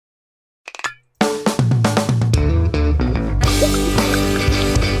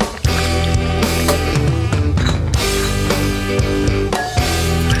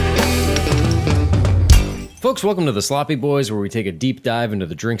Folks, welcome to the Sloppy Boys, where we take a deep dive into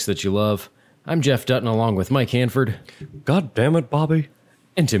the drinks that you love. I'm Jeff Dutton, along with Mike Hanford. God damn it, Bobby.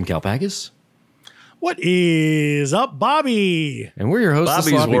 And Tim Kalpakis. What is up, Bobby? And we're your hosts of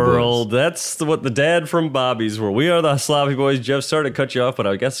Bobby's Sloppy World. Boys. That's what the dad from Bobby's World. We are the Sloppy Boys. Jeff, sorry to cut you off, but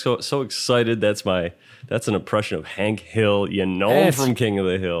I guess so excited. That's an impression of Hank Hill. You know him from King of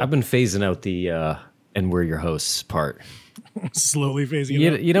the Hill. I've been phasing out the and we're your hosts part. Slowly phasing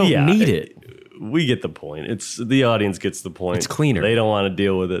it out. You don't need it. We get the point. It's the audience gets the point. It's cleaner. They don't want to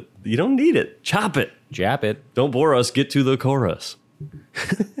deal with it. You don't need it. Chop it. Jap it. Don't bore us. Get to the chorus.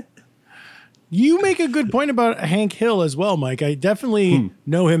 You make a good point about Hank Hill as well, Mike. I definitely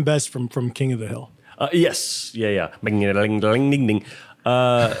know him best from King of the Hill. Yes. Yeah. Bing, ding, ding, ding, ding.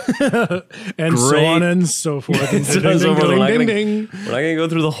 And Great. so on and so forth. And So ding, forth. ding, We're not ding, gonna- ding. We're not going to go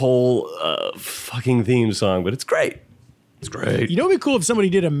through the whole fucking theme song, but it's great. It's great. You know, it'd be cool if somebody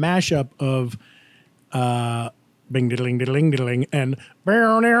did a mashup of Bing Diddling Diddling Diddling and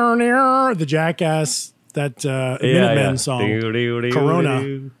the Jackass, that Minutemen song,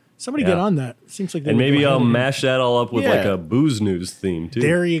 Corona. Somebody get on that. Seems like they And would maybe go I'll ahead and- mash that all up with like Yeah. a booze news theme too.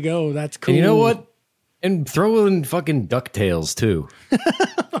 There you go. That's cool. And you know what? And throw in fucking DuckTales, too.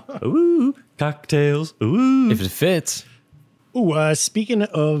 Ooh, cocktails. Ooh. If it fits. Ooh, speaking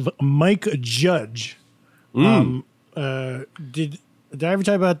of Mike Judge, did I ever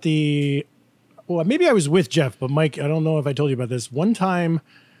tell you about the? Well, maybe I was with Jeff, but Mike, I don't know if I told you about this. One time,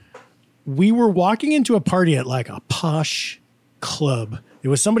 we were walking into a party at like a posh club. It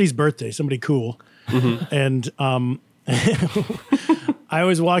was somebody's birthday, somebody cool, and I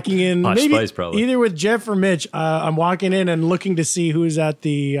was walking in, Posh maybe Spice, probably. either with Jeff or Mitch. I'm walking in and looking to see who's at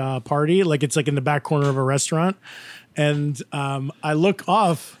the party. Like it's like in the back corner of a restaurant. And I look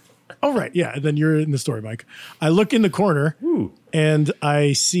off. Oh, right. Yeah. And then you're in the story, Mike. I look in the corner and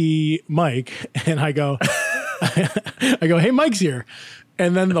I see Mike and I go, hey, Mike's here.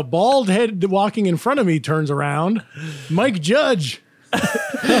 And then the bald head walking in front of me turns around, Mike Judge.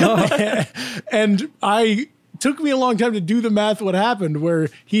 And took me a long time to do the math what happened, where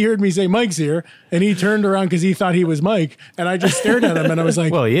he heard me say Mike's here and he turned around because he thought he was Mike, and I just stared at him and I was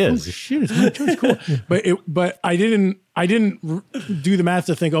like, Well, he is. oh, shit, it's Mike Judge, cool. But I didn't do the math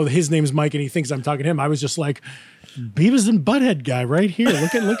to think, oh, his name's Mike and he thinks I'm talking to him. I was just like, Beavis and Butthead guy right here,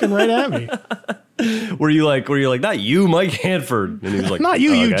 looking right at me. Were you like, not you, Mike Hanford? And he was like, Not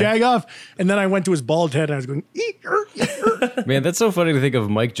you, "Oh, you okay." jag off. And then I went to his bald head and I was going, "Ee-er." Man, that's so funny to think of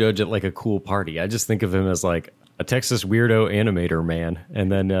Mike Judge at like a cool party. I just think of him as like a Texas weirdo animator man.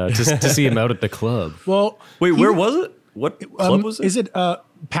 And then just to see him out at the club. Well, Wait, where was it? What club was it? Is it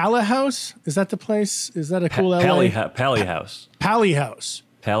Pala House? Is that the place? Is that a cool LA? Pally House. Pally House.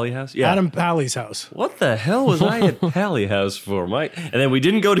 Pally House? Yeah. Adam Pally's house. What the hell was I at Pally House for, Mike? And then we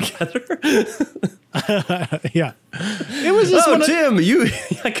didn't go together? Yeah. It was just Tim,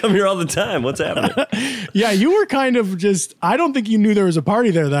 I come here all the time. What's happening? yeah, you were kind of just, I don't think you knew there was a party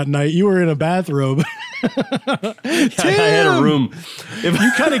there that night. You were in a bathrobe. I had a room.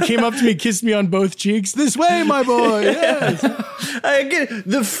 You kind of came up to me, kissed me on both cheeks. This way, my boy. Yes. I get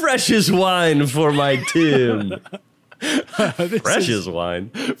the freshest wine for my Tim. This Freshest wine.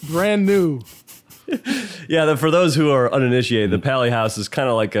 is brand new. Yeah, for those who are uninitiated, the Pally House is kind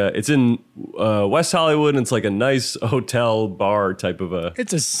of like it's in West Hollywood, and it's like a nice hotel bar type of a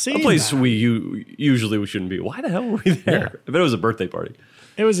It's a scene. place we usually we shouldn't be. Why the hell were we there? I bet it was a birthday party.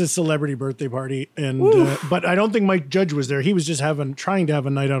 It was a celebrity birthday party, and but I don't think Mike Judge was there. He was just trying to have a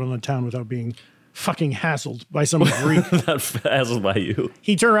night out on the town without being fucking hassled by some Greek. Not frazzled by you.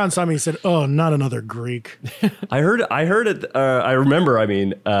 He turned around, saw me, and said, "Oh, not another Greek." I heard it. I remember. I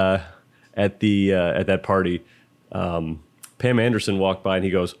mean, at that party, Pam Anderson walked by and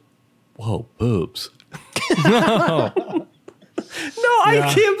he goes, "Whoa, boobs." No,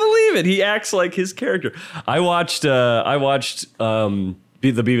 I can't believe it. He acts like his character. I watched the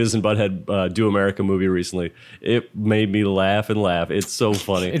Beavis and Butthead Do America movie recently. It made me laugh and laugh. It's so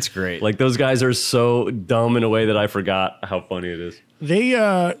funny. It's great. Like those guys are so dumb in a way that I forgot how funny it is.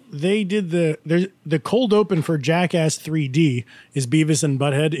 They did the cold open for Jackass 3D is Beavis and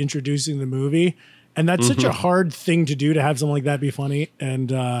Butthead introducing the movie, and that's such a hard thing to do, to have something like that be funny,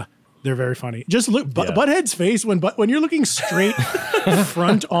 and they're very funny. Just look, Butthead's face when you're looking straight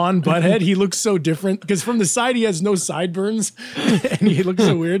front on Butthead, he looks so different, because from the side he has no sideburns and he looks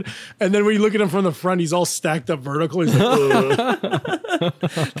so weird. And then when you look at him from the front, he's all stacked up vertical. He's like, ugh.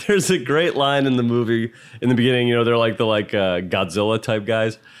 There's a great line in the movie in the beginning. You know, they're like the Godzilla type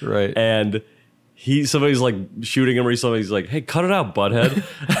guys, Right. And somebody's like shooting him, or somebody's like, "Hey, cut it out, Butthead."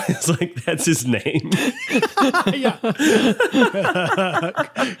 It's like that's his name. Yeah.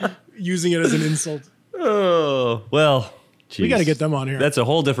 Using it as an insult. Oh, well, We got to geez. get them on here. That's a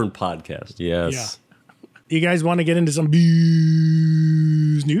whole different podcast. Yes. You guys want to get into some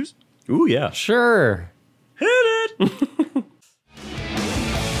booze news? Ooh, yeah. Sure. Hit it.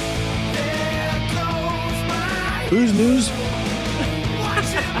 Booze news?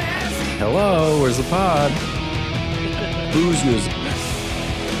 Hello, where's the pod? Booze news.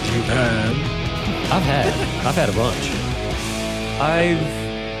 I've had a bunch. I've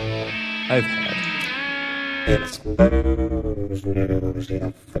had. It's booze news,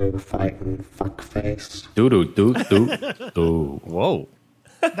 you foo-fighting fuckface. Do. Whoa.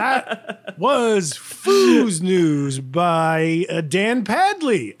 That was Fooze News by Dan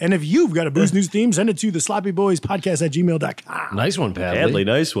Padley. And if you've got a Booze News theme, send it to the sloppyboyspodcast@gmail.com. Nice one, Padley. Badly,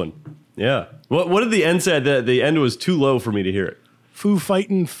 nice one. Yeah. What did the end say? The end was too low for me to hear it. Foo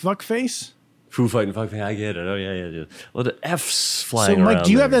fighting fuckface? Foo fighting, fuck, I get it. Oh, yeah. Well, the F's So, flying around. Mike,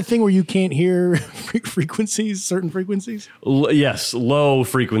 do you have there. that thing where you can't hear frequencies, certain frequencies? Yes, low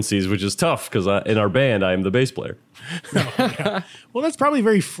frequencies, which is tough because in our band, I am the bass player. Well, that's probably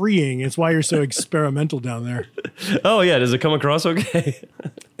very freeing. It's why you're so experimental down there. Oh, yeah. Does it come across okay?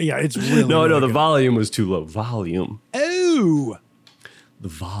 Yeah, it's really No, really the good. volume was too low. Volume. Oh, The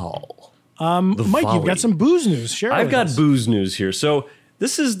vol. Mike, you've got some booze news. Share. I've with got us. booze news here. So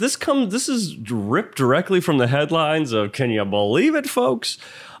this is ripped directly from the headlines of Can You Believe It, folks?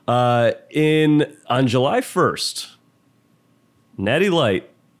 On July 1st, Natty Light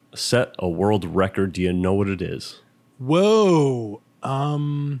set a world record. Do you know what it is? Whoa.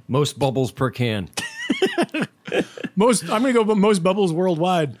 Most bubbles per can. I'm gonna go with most bubbles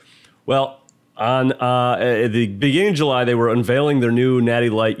worldwide. Well, on at the beginning of July, they were unveiling their new Natty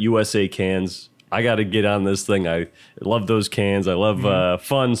Light USA cans. I got to get on this thing. I love those cans. I love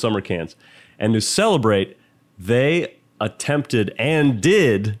fun summer cans. And to celebrate, they attempted and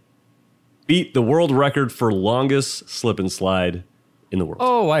did beat the world record for longest slip and slide in the world.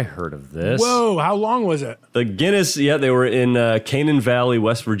 Oh, I heard of this. Whoa, how long was it? The Guinness, they were in Canaan Valley,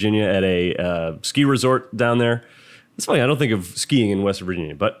 West Virginia at a ski resort down there. It's funny, I don't think of skiing in West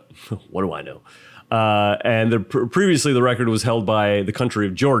Virginia, but what do I know? And previously the record was held by the country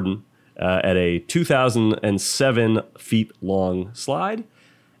of Jordan at a 2,007 feet long slide.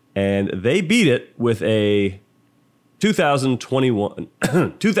 And they beat it with a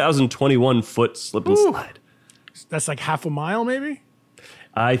 2,021 foot slip and slide. That's like half a mile, maybe?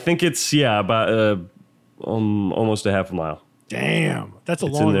 I think it's, about almost a half a mile. Damn, that's a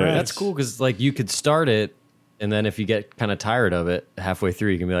It's long in there. rest. That's cool because like you could start it, and then if you get kind of tired of it halfway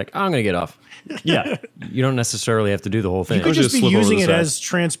through, you can be like, I'm gonna get off. Yeah. You don't necessarily have to do do the whole thing. You could Just just be slip over using the it side. as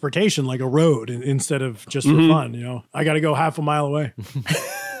transportation, like a road, instead of just for fun. You know, I got to go half a mile away.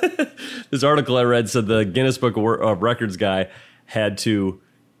 This article I read said the Guinness Book of Records guy had to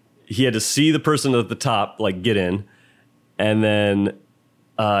see the person at the top, like get in, and then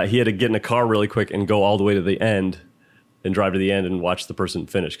he had to get in a car really quick and go all the way to the end and drive to the end and watch the person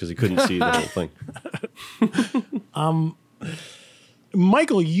finish because he couldn't see the whole thing.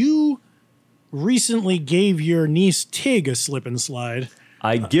 Michael, you recently gave your niece Tig a slip and slide.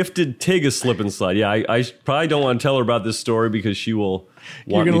 I gifted Tig a slip and slide. Yeah, I probably don't want to tell her about this story because she will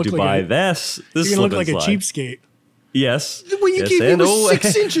want gonna me to look like buy a- this You're slip gonna look and like a slide. cheapskate. Yes. When you yes, gave me and, was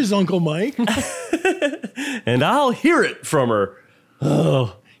 6 inches, Uncle Mike. and I'll hear it from her.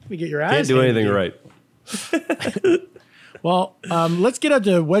 Let me get your ass. Can't do handed anything to you. right. Well, let's get up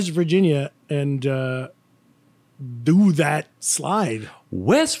to West Virginia and do that slide.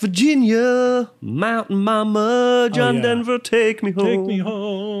 West Virginia, Mountain Mama, John yeah. Denver, take me home. Take me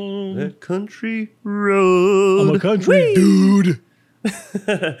home. That country road. I'm a country dude.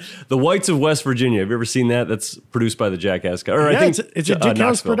 The Whites of West Virginia. Have you ever seen that? That's produced by the Jackass guy. Or I Yeah, think it's a Dick House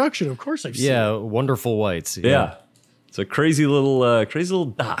Knoxville. production. Of course, I've seen. Yeah, Wonderful Whites. Yeah. It's a crazy little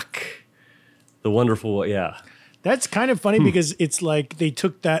doc. The wonderful, yeah. That's kind of funny because it's like they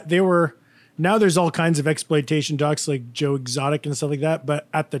took that. Now there's all kinds of exploitation docs like Joe Exotic and stuff like that. But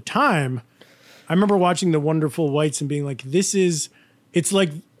at the time, I remember watching The Wonderful Whites and being like, it's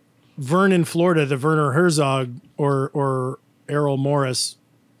like Vernon, Florida, the Werner Herzog or Errol Morris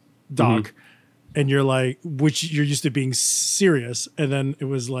doc. And you're like, which you're used to being serious. And then it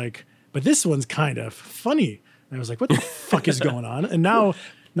was like, but this one's kind of funny. And I was like, what the fuck is going on? And now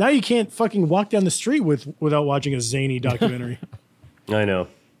you can't fucking walk down the street without watching a zany documentary. I know.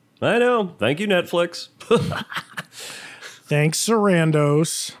 Thank you, Netflix. Thanks,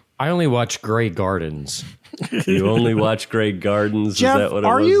 Sarandos. I only watch Grey Gardens. You only watch Grey Gardens. Jeff, Is that what it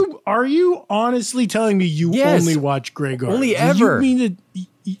are was? you honestly telling me you Yes. only watch Grey Gardens? Only Do ever. You mean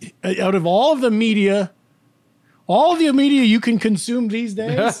that out of all of the media, All the media you can consume these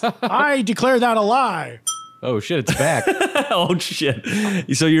days, I declare that a lie. Oh shit, it's back. Oh shit!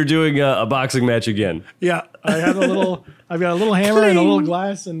 So you're doing a boxing match again? Yeah, I've got a little hammer and a little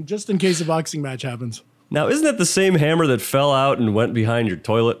glass, and just in case a boxing match happens. Now, isn't that the same hammer that fell out and went behind your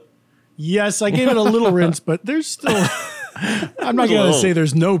toilet? Yes, I gave it a little rinse, but there's still. I'm not going to say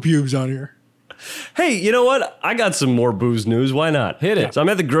there's no pubes on here. Hey, you know what? I got some more booze news. Why not? Hit it. So I'm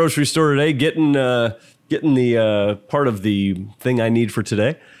at the grocery store today getting the part of the thing I need for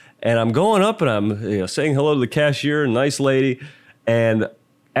today. And I'm going up and I'm saying hello to the cashier, nice lady. And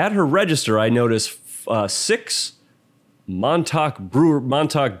at her register, I notice 6 Montauk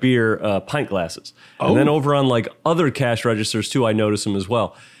beer pint glasses. And then over on like other cash registers too, I notice them as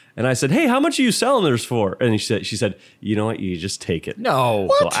well. And I said, hey, how much are you selling this for? And she said, you know what? You just take it. No.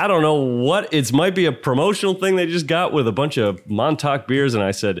 So I don't know what. It might be a promotional thing they just got with a bunch of Montauk beers. And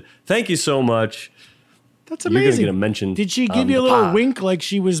I said, thank you so much. That's You're going amazing. to get a mention. Did she give you a little wink like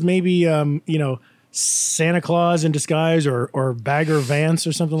she was maybe, Santa Claus in disguise or Bagger Vance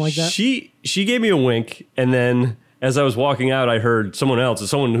or something like that? She gave me a wink. And then as I was walking out, I heard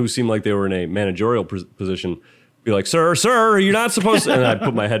someone who seemed like they were in a managerial position, be like, sir, you're not supposed to. And I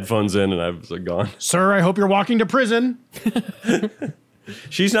put my headphones in and I was like, gone. Sir, I hope you're walking to prison.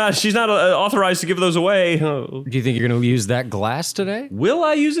 She's not authorized to give those away. Do you think you're going to use that glass today? Will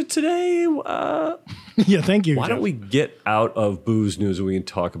I use it today? Yeah, thank you. Why don't we get out of booze news and we can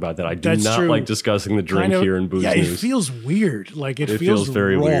talk about that? I do That's not true. like discussing the drink here in booze news. news. It feels weird. Like it feels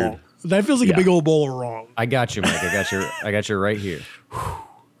very wrong. weird. That feels like a big old bowl of wrong. I got you, Mike. I got you right here.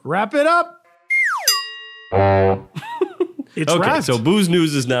 Wrap it up. It's Okay, wrapped. so booze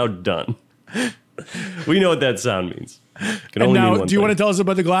news is now done. We know what that sound means. Can And only mean now, one do you thing. want to tell us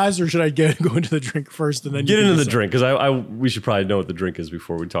about the glass, or should I go into the drink first and then Get you can into the decide? drink, because we should probably know what the drink is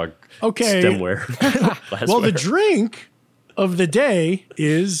before we talk Okay. stemware. Well, the glassware. drink of the day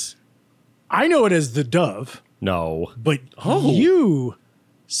is, I know it as the Dove, No. but you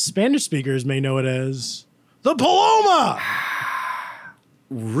Spanish speakers may know it as the Paloma.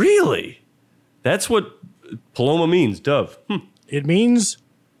 Really? That's what Paloma means, dove. It means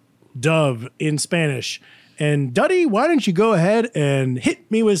dove in Spanish. And Duddy, why don't you go ahead and hit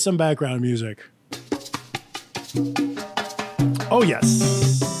me with some background music? Oh, yes.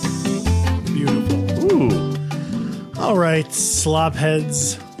 Beautiful. Ooh. All right,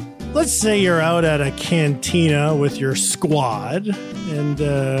 slopheads. Let's say you're out at a cantina with your squad, and,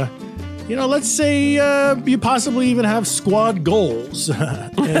 let's say you possibly even have squad goals.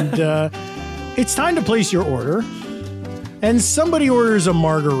 And it's time to place your order, and somebody orders a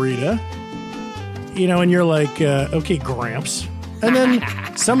margarita, and you're like, okay, Gramps. And then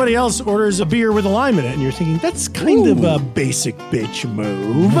somebody else orders a beer with a lime in it, and you're thinking, that's kind of a basic bitch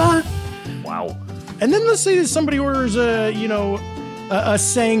move. Wow. And then let's say that somebody orders a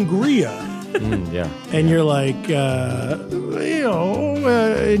sangria, Yeah. and you're like,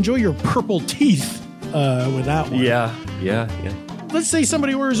 enjoy your purple teeth with that one. Yeah. Let's say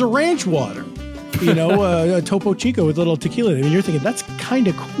somebody orders a ranch water, a Topo Chico with a little tequila, and you're thinking that's kind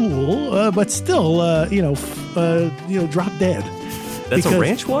of cool, but still, drop dead. That's Because a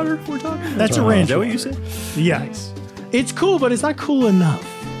ranch water we're talking about? That's a ranch Is that what water. you said? Yeah, Nice. it's cool, but it's not cool enough.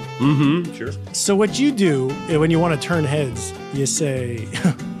 Mm-hmm. Sure. So what you do when you want to turn heads, you say,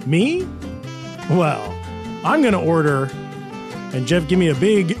 me? Well, I'm going to order, and Jeff, give me a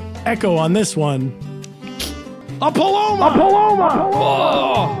big echo on this one. A Paloma! A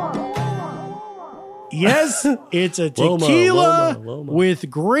Paloma! Yes, it's a tequila Loma. with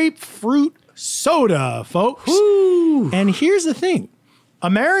grapefruit soda, folks. And here's the thing.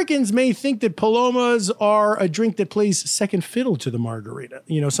 Americans may think that Palomas are a drink that plays second fiddle to the margarita.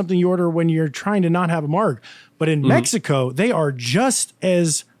 Something you order when you're trying to not have a marg. But in Mexico, they are just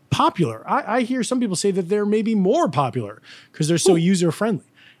as popular. I hear some people say that they're maybe more popular because they're so user-friendly.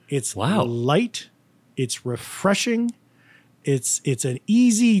 It's light. It's refreshing. It's an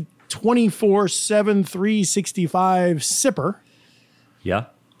easy 24/7, 365 sipper. Yeah.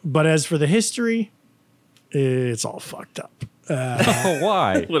 But as for the history, it's all fucked up.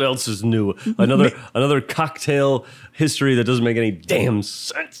 Why? What else is new? Another cocktail history that doesn't make any damn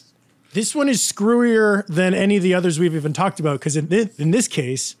sense. This one is screwier than any of the others we've even talked about because in this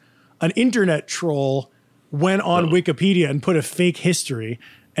case, an internet troll went on Wikipedia and put a fake history,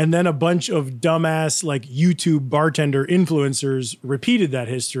 and then a bunch of dumbass like YouTube bartender influencers repeated that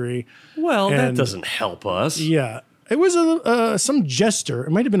history. Well, that And- doesn't help us. Yeah. It was some jester. It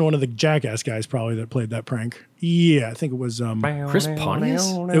might have been one of the Jackass guys probably that played that prank. Yeah, I think it was Chris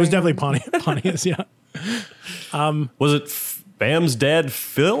Pontius? it was definitely Pontius, yeah. Was it Bam's dad,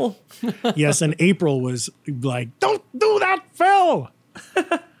 Phil? Yes, and April was like, "Don't do that, Phil."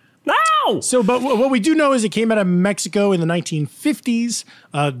 No! So, but what we do know is it came out of Mexico in the 1950s.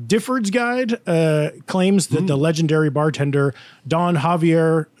 Difford's Guide claims that the legendary bartender Don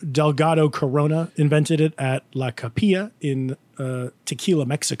Javier Delgado Corona invented it at La Capilla in Tequila,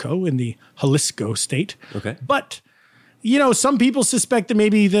 Mexico, in the Jalisco state. Okay. But, some people suspect that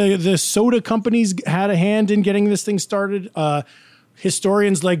maybe the soda companies had a hand in getting this thing started.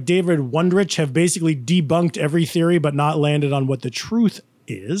 Historians like David Wondrich have basically debunked every theory, but not landed on what the truth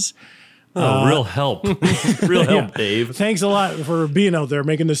is. Real help. Real help, Dave. Thanks a lot for being out there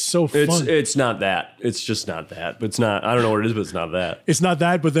making this so fun. It's not that. It's just not that. But it's not, I don't know what it is, but it's not that. It's not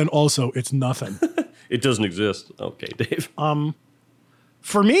that, but then also it's nothing. It doesn't exist. Okay, Dave.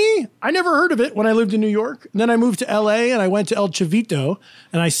 For me, I never heard of it when I lived in New York. And then I moved to LA and I went to El Chavito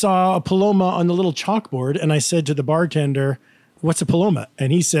and I saw a Paloma on the little chalkboard and I said to the bartender, "What's a Paloma?"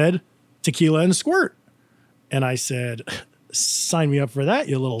 And he said, "Tequila and squirt." And I said, "Sign me up for that,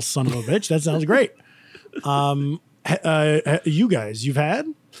 you little son of a bitch. That sounds great." You guys, you've had?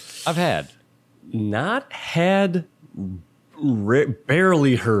 I've had. Not had,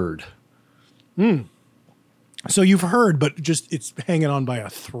 barely heard. So you've heard, but just it's hanging on by a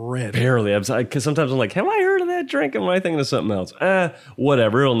thread. Barely. Because sometimes I'm like, have I heard of that drink? Am I thinking of something else?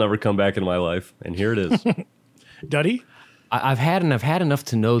 Whatever. It'll never come back into my life. And here it is. Duddy? I've had enough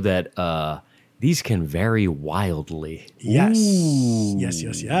to know that these can vary wildly. Yes.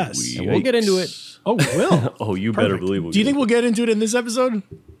 Yes. And we'll get into it. Oh, we will. Oh, you better believe we'll Do you think we'll get into it in this episode?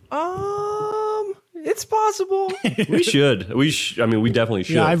 It's possible. we should. I mean, we definitely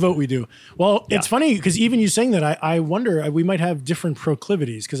should. Yeah, I vote we do. Well, it's funny because even you saying that, I wonder, we might have different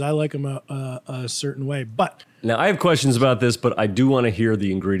proclivities because I like them a certain way. But Now, I have questions about this, but I do want to hear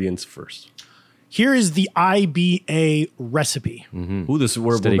the ingredients first. here is the IBA recipe. Ooh, we're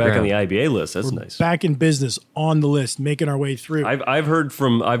Steady back on ground. the IBA list. That's nice. Back in business, on the list, making our way through. I've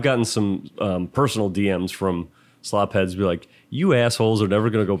gotten some personal DMs from slopheads be like, "You assholes are never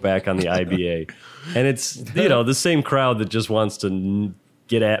going to go back on the IBA," and it's the same crowd that just wants to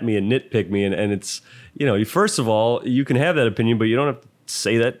get at me and nitpick me, and it's first of all, you can have that opinion, but you don't have to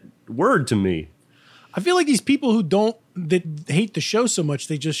say that word to me. I feel like these people that hate the show so much,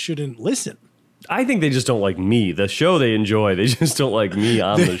 they just shouldn't listen. I think they just don't like me. The show they enjoy. They just don't like me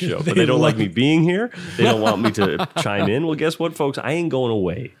on the show. But they don't like me being here. They don't want me to chime in. Well, guess what, folks? I ain't going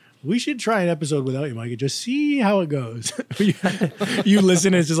away. We should try an episode without you, Mike, and just see how it goes. You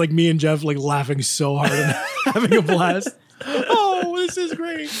listen, it's just like me and Jeff like laughing so hard and having a blast. Oh, this is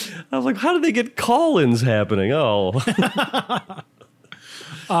great. I was like, how did they get call-ins happening? Oh.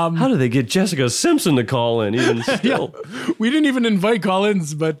 How did they get Jessica Simpson to call in even still? We didn't even invite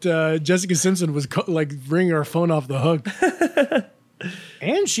Collins, but Jessica Simpson was bringing our phone off the hook.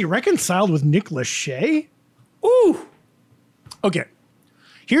 And she reconciled with Nick Lachey. Ooh. Okay.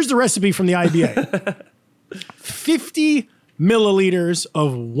 Here's the recipe from the IBA. 50 milliliters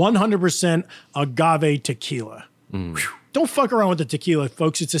of 100% agave tequila. Don't fuck around with the tequila,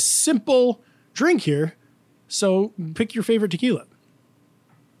 folks. It's a simple drink here. So pick your favorite tequila.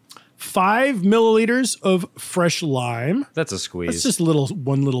 5 milliliters of fresh lime. That's a squeeze. That's just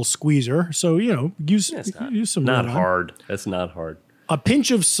one little squeezer. So, use some Not lime. hard. That's not hard. A pinch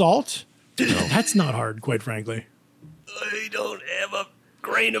of salt. That's not hard, quite frankly. I don't have a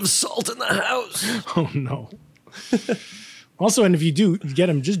grain of salt in the house. Oh, no. Also, and if you do get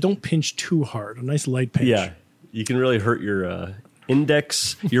them, just don't pinch too hard. A nice light pinch. Yeah, you can really hurt your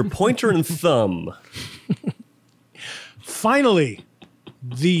index, your pointer and thumb. Finally,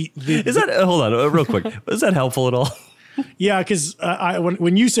 Is that, hold on, real quick. Is that helpful at all? yeah, because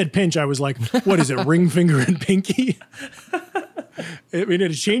when you said pinch, I was like, what is it, ring finger and pinky? I mean,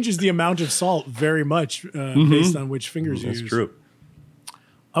 it changes the amount of salt very much based on which fingers you use. That's true.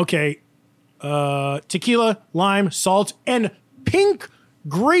 Okay, tequila, lime, salt, and pink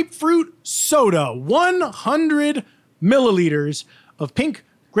grapefruit soda. 100 milliliters of pink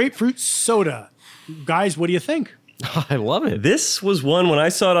grapefruit soda. Guys, what do you think? I love it. This was one, when I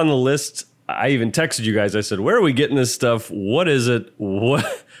saw it on the list, I even texted you guys. I said, where are we getting this stuff? What is it?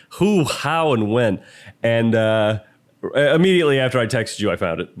 What, who, how, and when? And immediately after I texted you, I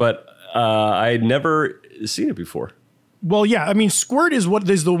found it. But I had never seen it before. Well, yeah, I mean, Squirt is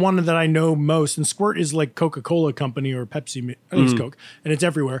the one that I know most, and Squirt is like Coca-Cola Company or Pepsi, at least Coke, and it's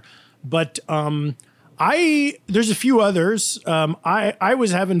everywhere. But there's a few others. I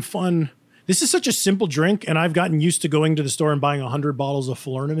was having fun. This is such a simple drink, and I've gotten used to going to the store and buying 100 bottles of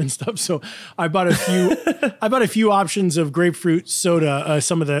Falernum and stuff. So I bought a few. I bought a few options of grapefruit soda,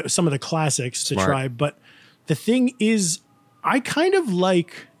 some of the classics to try. But the thing is, I kind of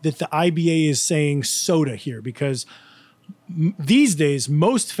like that the IBA is saying soda here because these days,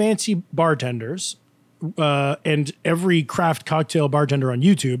 most fancy bartenders and every craft cocktail bartender on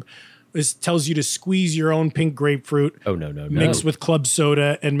YouTube tells you to squeeze your own pink grapefruit. Oh, no. Mix with club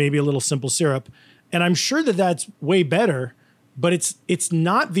soda and maybe a little simple syrup. And I'm sure that that's way better, but it's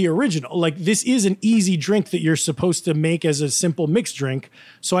not the original. Like, this is an easy drink that you're supposed to make as a simple mixed drink.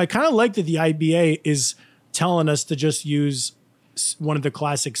 So I kind of like that the IBA is telling us to just use one of the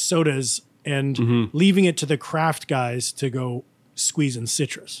classic sodas and leaving it to the craft guys to go squeeze in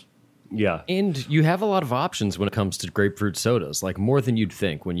citrus. Yeah. And you have a lot of options when it comes to grapefruit sodas, like more than you'd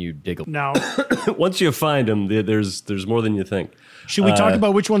think when you dig a Now, Once you find them, there's more than you think. should we talk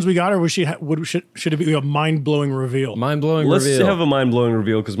about which ones we got, or should it be a mind-blowing reveal? mind-blowing Let's reveal. have a mind-blowing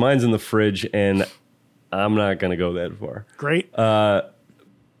reveal because mine's in the fridge, and I'm not going to go that far. Great.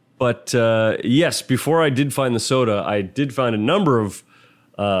 But yes, before I did find the soda, I did find a number of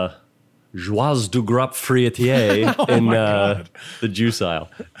Joie du Grappe Fruitier in the juice aisle.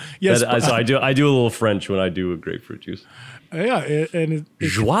 Yes, So I do a little French when I do a grapefruit juice. yeah,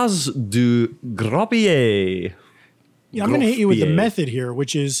 Joie du Grappier. I'm going to hit you with the Grappier. method here,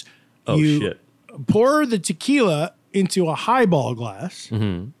 which is Oh, you shit. pour the tequila into a highball glass,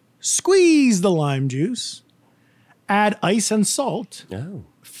 squeeze the lime juice, add ice and salt, Oh.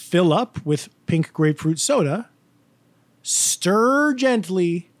 fill up with pink grapefruit soda, stir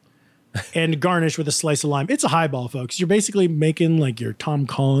gently, and garnish with a slice of lime. It's a highball, folks. You're basically making like your Tom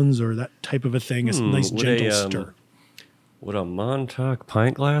Collins or that type of a thing. It's a nice would gentle a, stir. Would a Montauk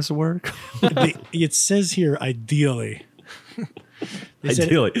pint glass work? It says here, ideally.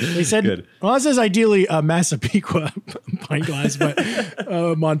 Ideally. They said, Good. well, it says ideally a Massapequa pint glass, but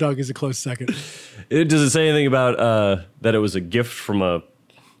Montauk is a close second. Does it say anything about that it was a gift from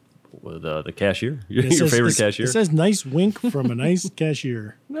the cashier? Your favorite cashier? It says nice wink from a nice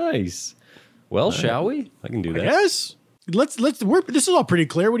cashier. Nice. Well, shall we? I can do that. Yes. This is all pretty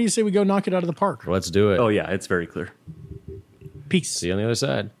clear. What do you say we go knock it out of the park? Let's do it. Oh, yeah, it's very clear. Peace. See you on the other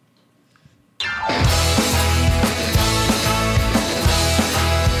side.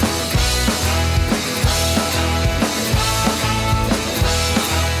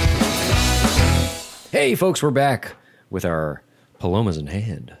 Hey, folks, we're back with our Palomas in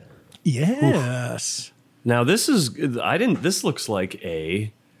hand. Yes. Now, this looks like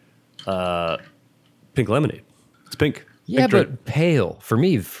a pink lemonade. It's pink. Yeah, Pink drink. but pale. For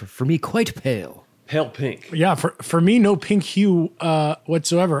me, quite pale. Pale pink. Yeah, for me, no pink hue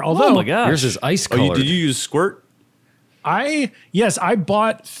whatsoever. Although, Oh, my gosh. Yours is ice Oh, colored. did you use squirt? I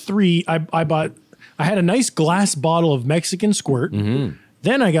bought 3. I had a nice glass bottle of Mexican squirt. Mm-hmm.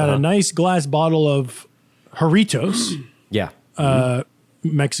 Then I got a nice glass bottle of Jarritos, Yeah.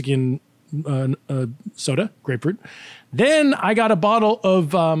 Mexican soda, grapefruit. Then I got a bottle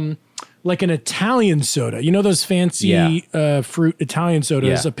of like an Italian soda. You know those fancy fruit Italian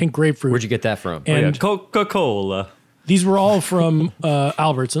sodas, Yeah. a pink grapefruit. Where'd you get that from? And Coca-Cola. these were all from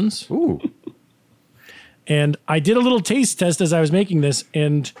Albertsons. Ooh. And I did a little taste test as I was making this,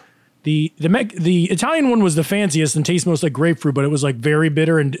 and the Italian one was the fanciest and tastes most like grapefruit, but it was like very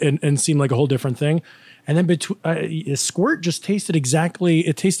bitter and seemed like a whole different thing. And then squirt just tasted exactly.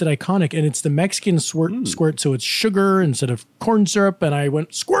 It tasted iconic, and it's the Mexican squirt, so it's sugar instead of corn syrup. And I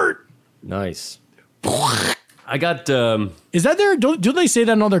went squirt. Nice. I got Is that there? Do they say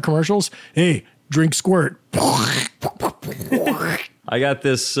that in all their commercials? Hey, drink squirt. I got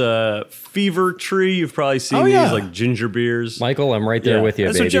this Fever Tree. You've probably seen Oh, these yeah. like ginger beers. Michael, I'm right there Yeah. with you,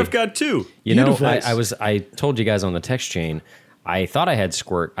 That's baby. what Jeff got too. You know, Beautiful. I told you guys on the text chain, I thought I had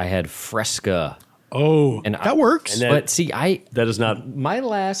squirt. I had Fresca. Oh, And that works. and that- But see, That is not. my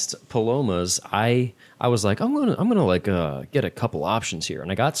last Palomas, I was like, I'm gonna like get a couple options here,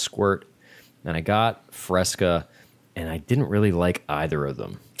 and I got squirt, and I got Fresca, and I didn't really like either of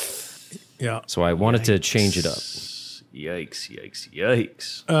them, Yeah. so I wanted to change it up. Yikes! Yikes!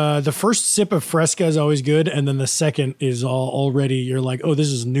 Yikes! The first sip of Fresca is always good, and then the second is already you're like, oh, this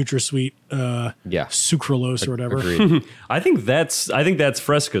is NutraSweet, Yeah, sucralose or whatever. agreed. I think that's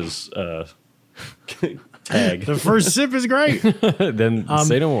Fresca's tag. The first sip is great. Then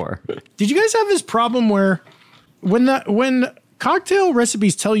say no more. Did you guys have this problem where when cocktail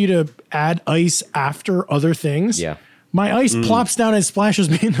recipes tell you to add ice after other things? Yeah. My ice plops down and splashes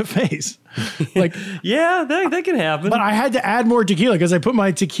me in the face. Like, Yeah, that can happen. but I had to add more tequila because I put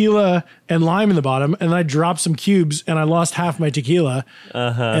my tequila and lime in the bottom, and I dropped some cubes, and I lost half my tequila.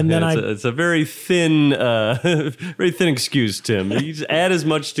 And then it's a very thin, very thin excuse, Tim. You just add as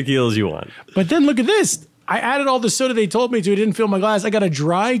much tequila as you want. But then look at this. I added all the soda they told me to. It didn't fill my glass. I got a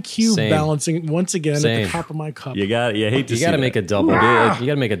dry cube Same. balancing once again at Same. the top of my cup. You hate to You see got to that. make a double. Ah. You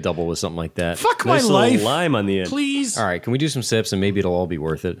got to make a double with something like that. Fuck Nice my little life. lime on the end. Please. All right, can we do some sips and maybe it'll all be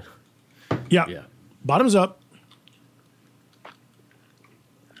worth it? Yeah. Yeah. Bottoms up.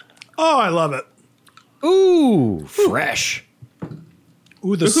 Oh, I love it. Ooh, fresh.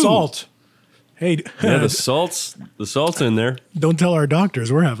 Ooh, the salt. Hey, Yeah, the salt's in there. don't tell our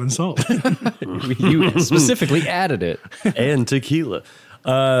doctors we're having salt. You specifically added it. And tequila.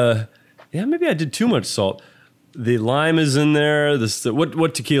 Yeah, maybe I did too much salt. The lime is in there.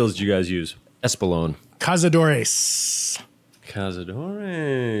 What tequilas did you guys use? Espolón. Cazadores.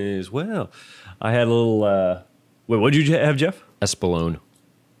 Cazadores. Well, I had a little. Wait, what did you have, Jeff? Espolón.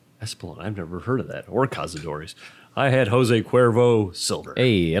 Espolón. I've never heard of that. Or Cazadores. I had Jose Cuervo Silver.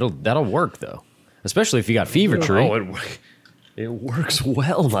 Hey, that'll work though, especially if you got fever tree. Oh, it works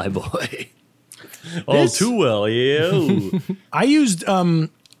well, my boy. Oh, too well, yeah. I used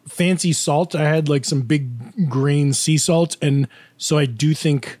fancy salt. I had like some big grain sea salt, and so I do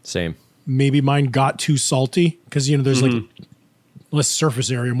think Same. maybe mine got too salty because there's like less surface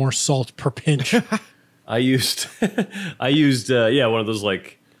area, more salt per pinch. I used one of those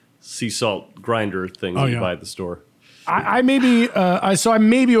like sea salt grinder things Oh, you yeah. buy at the store. I maybe so I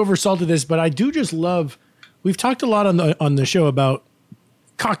maybe oversalted this, but I do just love. We've talked a lot on the show about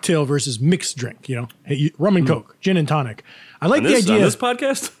cocktail versus mixed drink. Rum and Coke, gin and tonic. I like the idea on this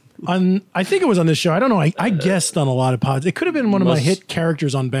podcast. I think it was on this show. I don't know. I guessed on a lot of pods. It could have been one of my hit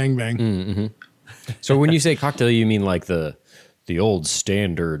characters on Bang Bang. So when you say cocktail, you mean like the old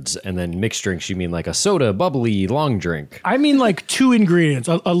standards, and then mixed drinks, you mean like a soda, bubbly, long drink. I mean like two ingredients,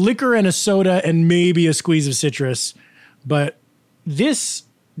 a liquor and a soda and maybe a squeeze of citrus. But this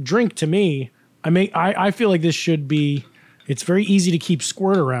drink to me, I feel like this should be, it's very easy to keep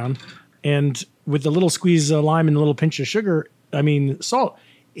squirt around. And with the little squeeze of lime and the little pinch of sugar, salt,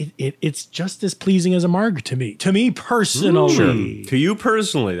 it's just as pleasing as a marg to me. To me personally. To you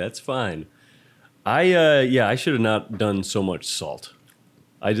personally, that's fine. I should have not done so much salt.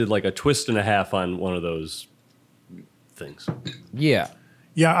 I did like a twist and a half on one of those things. Yeah.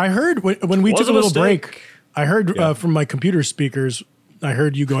 Yeah, I heard when we Was took a a little mistake. break, I heard from my computer speakers, I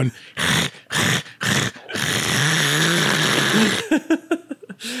heard you going,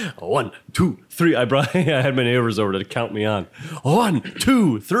 One, two, three. I had my neighbors over to count me on. 1,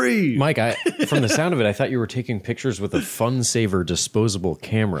 2, 3. Mike, from the sound of it, I thought you were taking pictures with a Fun Saver disposable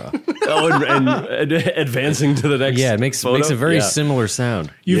camera. and advancing to the next. Yeah, it makes photo? a very Yeah. similar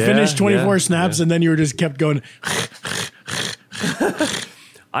sound. you Yeah, finished 24 yeah, snaps and then you were just kept going.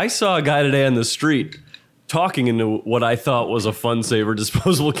 I saw a guy today on the street talking into what I thought was a Fun Saver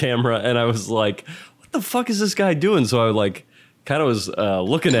disposable camera, and I was like, "What the fuck is this guy doing?" So I kind of was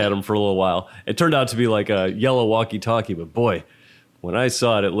looking at him for a little while. It turned out to be like a yellow walkie-talkie, but boy, when I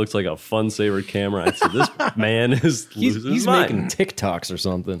saw it, it looked like a Fun Saver camera. I said, "This man is losing He's his mind." making TikToks or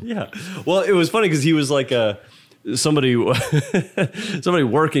something. Yeah. Well, it was funny because he was like somebody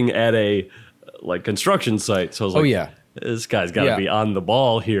working at a construction site. So I was like, Oh, yeah. This guy's got to Yeah. be on the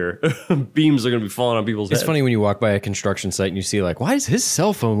ball here. Beams are going to be falling on people's heads. It's funny when you walk by a construction site and you see why does his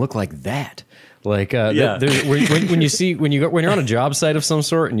cell phone look like that? Like, Yeah. when you're on a job site of some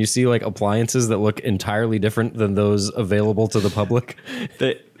sort and you see appliances that look entirely different than those available to the public.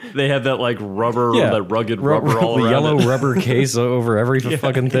 They have that rubber, that rugged rubber all the around yellow it. rubber case over every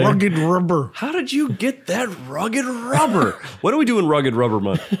fucking thing. Rugged rubber. How did you get that rugged rubber? What are we doing rugged rubber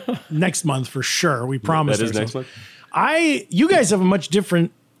month? Next month for sure. We promise. That is next month? You guys have a much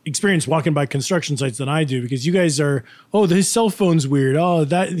different experience walking by construction sites than I do because you guys are, his cell phone's weird. Oh,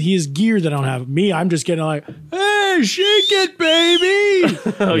 that he has gear that I don't have. Me, I'm just getting hey, shake it, baby.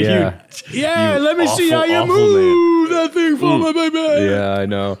 Oh, Yeah. Yeah, You let me see how you awful move that thing for my baby. Yeah, I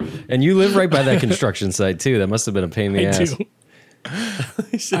know. And you live right by that construction site too. That must have been a pain in the I ass.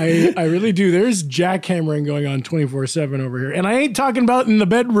 do. I really do. There's jackhammering going on 24/7 over here. And I ain't talking about in the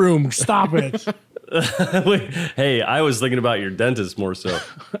bedroom. Stop it. Wait, hey, I was thinking about your dentist more so.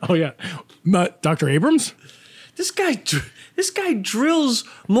 Oh, yeah. Dr. Abrams? This guy drills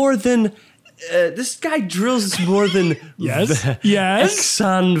more than. Yes. Yes.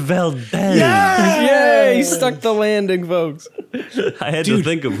 Exxon Valdez. Yay! Stuck the landing, folks. I had to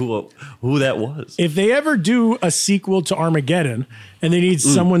think of who that was. If they ever do a sequel to Armageddon and they need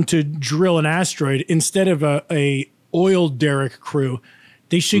someone to drill an asteroid instead of a oil derrick crew,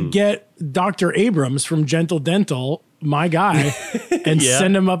 they should get Dr. Abrams from Gentle Dental, my guy, and Yeah.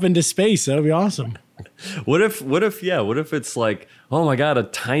 send him up into space. That would be awesome. What if it's like, oh my God, a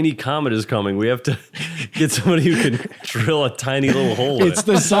tiny comet is coming. We have to get somebody who can drill a tiny little hole in It's it.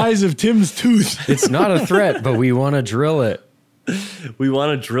 the size of Tim's tooth. It's not a threat, but we want to drill it. We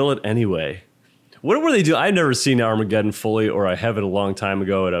want to drill it anyway. What were they doing? I've never seen Armageddon fully, or I have it a long time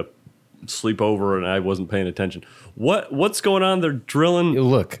ago at a sleepover and I wasn't paying attention. What's going on? They're drilling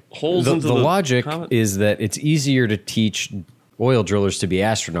Look, holes the into the logic comet? is that it's easier to teach oil drillers to be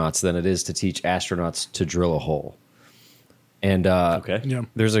astronauts than it is to teach astronauts to drill a hole. And Okay. Yeah.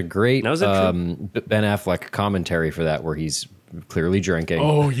 there's a great Now, is that true? Ben Affleck commentary for that where he's clearly drinking.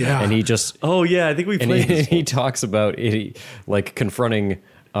 Oh, yeah. And he just Oh yeah, I think we and played this. he talks about it, like confronting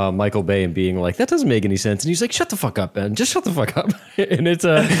Michael Bay and being like, that doesn't make any sense. And he's like, shut the fuck up, Ben. Just shut the fuck up. And it's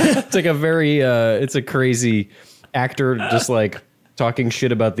like a very it's a crazy actor just like talking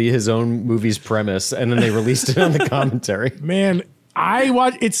shit about his own movie's premise, and then they released it on the commentary. Man, I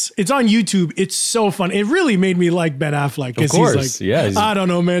watch it's on YouTube. It's so fun. It really made me like Ben Affleck because Of course, he's like, yeah, he's- I don't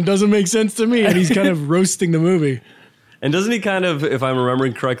know, man, doesn't make sense to me, and he's kind of roasting the movie. And doesn't he kind of, if I'm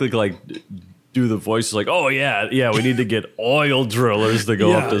remembering correctly, like do the voices like, oh yeah, we need to get oil drillers to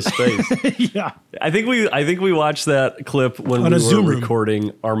go up to space. Yeah, I think we watched that clip when On we a were Zoom room.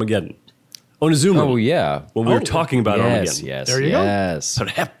 recording Armageddon. On a Zoom room. Oh yeah. When we were talking about Yes, Armageddon. yes, There you go. yes.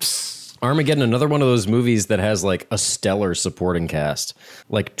 Perhaps. Armageddon, another one of those movies that has like a stellar supporting cast.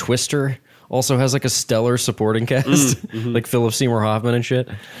 Like Twister also has like a stellar supporting cast, like Philip Seymour Hoffman and shit.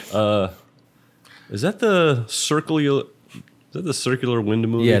 Is that the circular wind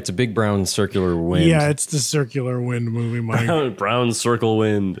movie? Yeah, it's a big brown circular wind. yeah, it's the Circular Wind movie, Mike. Brown circle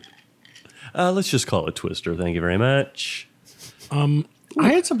wind. Let's just call it Twister. Thank you very much. I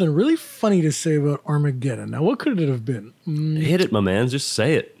had something really funny to say about Armageddon. Now, what could it have been? Hit it, my man. Just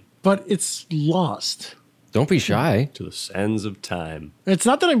say it. But it's lost. Don't be shy. To the sands of time. It's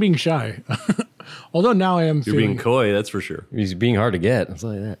not that I'm being shy, although now I am You're feeling. being coy, that's for sure. He's being hard to get. I'll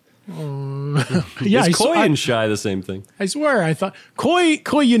tell you that. Yeah, Is coy and shy the same thing? I swear, I thought coy.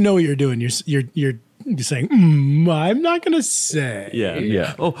 You know what you're doing. You're saying, I'm not gonna say. Yeah.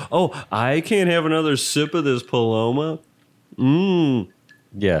 Yeah. Oh, I can't have another sip of this Paloma.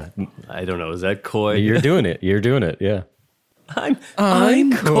 Yeah, I don't know. Is that coy? you're doing it. You're doing it. Yeah.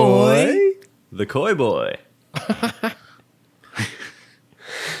 I'm coy. The coy boy.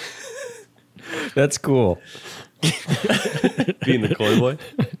 That's cool. Being the coy boy.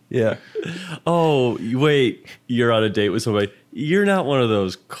 Yeah. Oh, wait. You're on a date with somebody. You're not one of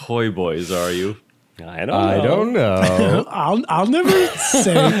those coy boys, are you? I don't know. I'll never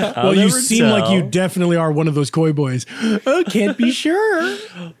say. Well, you never seem like you tell. definitely are one of those coy boys. Oh, can't be sure.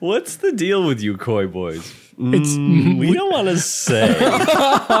 What's the deal with you coy boys? It's We don't want to say.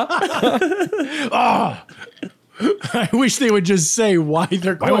 I wish they would just say why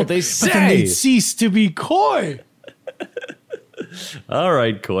they're coy. won't they But then they'd say? cease to be coy. All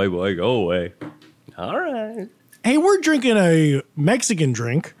right, coy boy, go away. All right. Hey, we're drinking a Mexican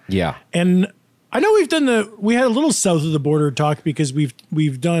drink, Yeah. and I know we had a little south of the border talk because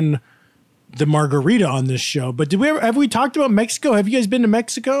we've done the margarita on this show. But have we talked about Mexico? Have you guys been to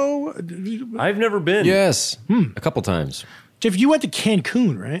Mexico? I've never been. Yes. A couple times. Jeff, you went to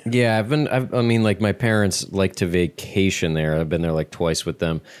Cancun, right? Yeah, I mean, like my parents like to vacation there. I've been there like twice with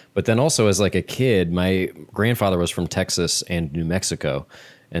them. But then also as like a kid, my grandfather was from Texas and New Mexico.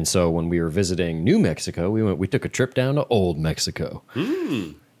 And so when we were visiting New Mexico, we took a trip down to Old Mexico.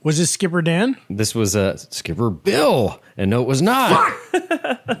 Was this Skipper Dan? This was Skipper Bill. And no, it was not.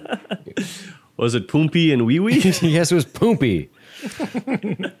 Was it Poopy and Wee Wee? Yes, it was Poopy.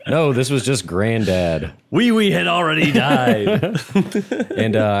 No, this was just Granddad. Wee Wee had already died.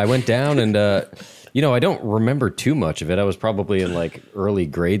 And I went down and, I don't remember too much of it. I was probably in like early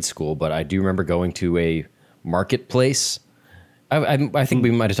grade school, but I do remember going to a marketplace. I think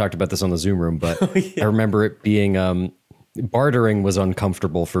we might have talked about this on the Zoom room, but I remember it being bartering was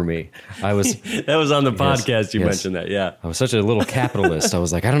uncomfortable for me. That was on the podcast. You yes. mentioned that. Yeah. I was such a little capitalist. I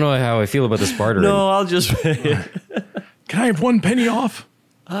was like, I don't know how I feel about this bartering. No, I'll just pay it. Can I have 1 penny off?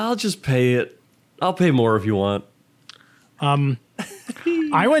 I'll just pay it. I'll pay more if you want.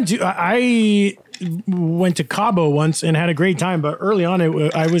 I went to Cabo once and had a great time, but early on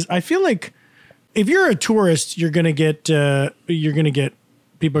I feel like if you're a tourist, you're gonna get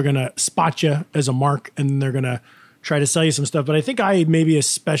people are gonna spot you as a mark and they're gonna try to sell you some stuff. But I think I maybe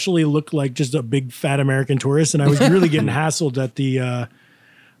especially looked like just a big fat American tourist, and I was really getting hassled at the.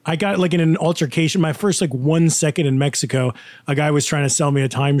 I got like in an altercation. My first like 1 second in Mexico, a guy was trying to sell me a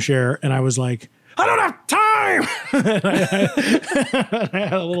timeshare, and I was like, I don't have time. I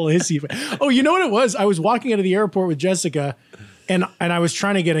had a little hissy. Oh, you know what it was? I was walking out of the airport with Jessica, And I was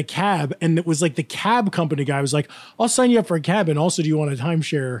trying to get a cab, and it was like the cab company guy was like, "I'll sign you up for a cab, and also, do you want a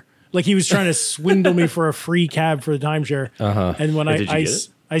timeshare?" Like he was trying to swindle me for a free cab for the timeshare. And when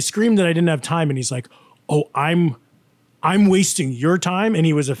I screamed that I didn't have time, and he's like, "Oh, I'm wasting your time," and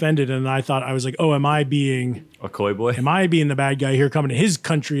he was offended. And I thought, I was like, "Oh, am I being A coy boy? am I being the bad guy here, coming to his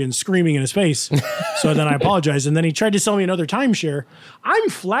country and screaming in his face?" So then I apologized, and then he tried to sell me another timeshare. I'm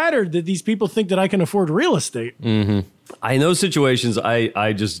flattered that these people think that I can afford real estate. In those situations,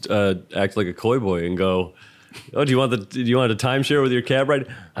 I just act like a coy boy and go, "Oh, do you want a timeshare with your cab ride?"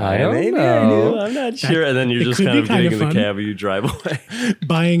 I don't Maybe know. I do. I'm not sure. And then you're it just could kind be of kind getting of in the fun. cab and you drive away.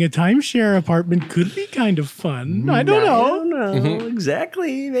 Buying a timeshare apartment could be kind of fun. I don't know. know.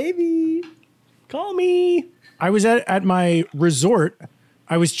 Exactly. Maybe. Call me. I was at my resort.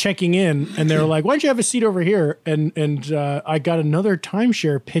 I was checking in, and they were like, "Why don't you have a seat over here?" And I got another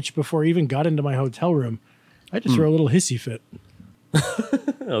timeshare pitch before I even got into my hotel room. I had to throw a little hissy fit.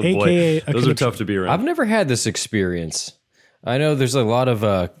 Oh, AKA boy. a Those are connection. tough to be around. I've never had this experience. I know there's a lot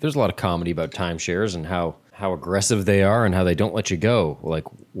of comedy about timeshares and how aggressive they are and how they don't let you go. Like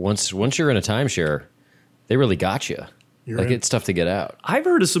once you're in a timeshare, they really got you. You're in. It's tough to get out. I've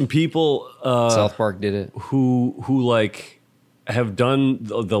heard of some people South Park did it. who like have done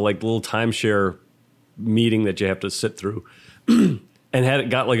the like little timeshare meeting that you have to sit through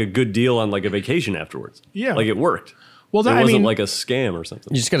and got like a good deal on like a vacation afterwards. Yeah. Like it worked. Well, It I wasn't mean, like a scam or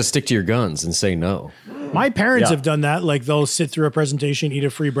something. You just got to stick to your guns and say no. my parents Yeah. have done that. Like they'll sit through a presentation, eat a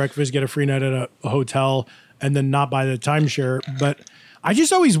free breakfast, get a free night at a hotel, and then not buy the timeshare. But I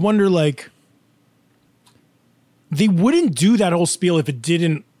just always wonder, like, they wouldn't do that whole spiel if they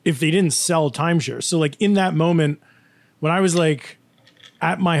didn't sell timeshares. So like in that moment, when I was like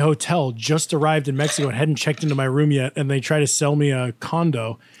at my hotel, just arrived in Mexico and hadn't checked into my room yet, and they try to sell me a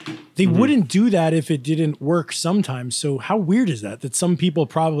condo, they wouldn't do that if it didn't work sometimes. So how weird is that some people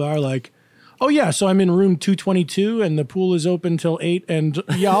probably are like, "Oh yeah, so I'm in room 222 and the pool is open till 8, and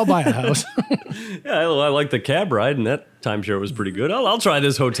yeah, I'll buy a house." Yeah, I like the cab ride, and that timeshare was pretty good. I'll try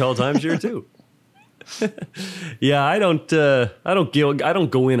this hotel timeshare too. Yeah, I don't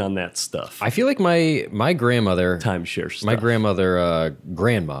go in on that stuff. I feel like my grandmother, Timeshare stuff. my grandmother,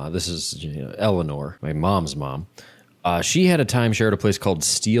 grandma. This is Eleanor, my mom's mom. She had a timeshare at a place called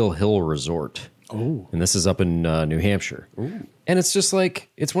Steel Hill Resort. Oh, and this is up in New Hampshire. Ooh. And it's just like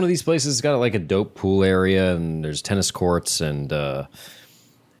it's one of these places. It's got like a dope pool area, and there's tennis courts, and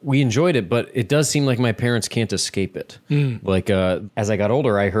we enjoyed it, but it does seem like my parents can't escape it. Like, as I got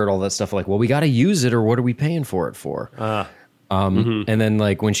older, I heard all that stuff like, well, we got to use it, or what are we paying for it for? And then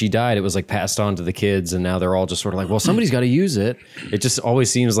like when she died, it was like passed on to the kids, and now they're all just sort of like, well, somebody's got to use it. It just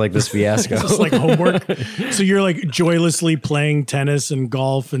always seems like this fiasco. It's like homework. So you're like joylessly playing tennis and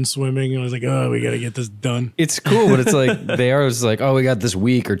golf and swimming, and I was like, "Oh, we got to get this done." It's cool, but it's like they are always like, oh, we got this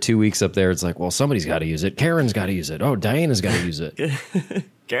week or 2 weeks up there. It's like, well, somebody's got to use it. Karen's got to use it. Oh, Diana's got to use it.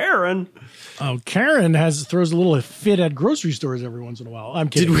 Karen. Oh, Karen throws a little fit at grocery stores every once in a while. I'm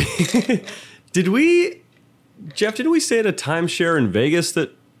kidding. Jeff, didn't we stay at a timeshare in Vegas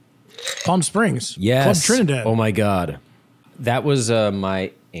that Palm Springs, Yes. Club Trinidad. Oh my God. That was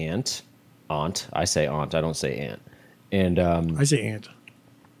my aunt. I say aunt. I don't say aunt. And I say ant.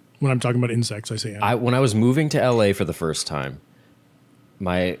 When I'm talking about insects, I say ant. when I was moving to LA for the first time,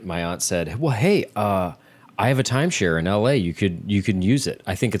 my aunt said, well, hey, I have a timeshare in LA. You can use it.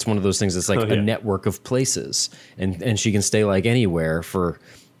 I think it's one of those things that's like a network of places, and she can stay like anywhere for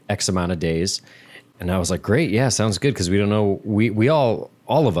X amount of days. And I was like, great, yeah, sounds good, because we don't know, we all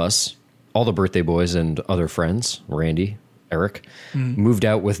of us, all the birthday boys and other friends, Randy, Eric, moved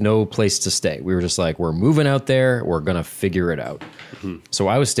out with no place to stay. We were just like, we're moving out there, we're gonna figure it out. So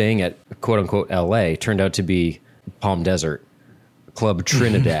I was staying at quote unquote LA, turned out to be Palm Desert, Club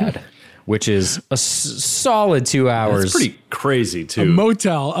Trinidad, which is a solid 2 hours. It's pretty crazy too. a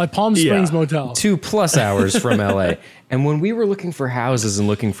motel, a Palm Springs motel. 2+ hours from LA. And when we were looking for houses and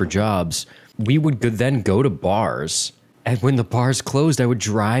looking for jobs, we would then go to bars. And when the bars closed, I would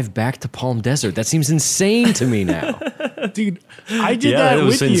drive back to Palm Desert. That seems insane to me now. Dude, I did Yeah, that it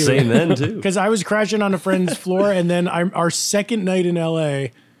was with insane you. then too. Because I was crashing on a friend's floor, and then our second night in LA,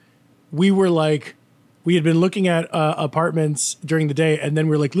 we were like, we had been looking at apartments during the day, and then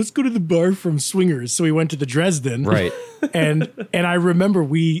we're like, let's go to the bar from Swingers. So we went to the Dresden. Right. And I remember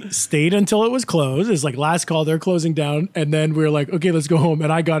we stayed until it was closed. It's like last call, they're closing down. And then we were like, okay, let's go home.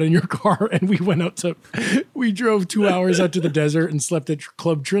 And I got in your car and we went out we drove 2 hours out to the desert and slept at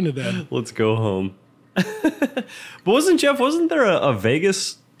Club Trinidad. Let's go home. But wasn't there a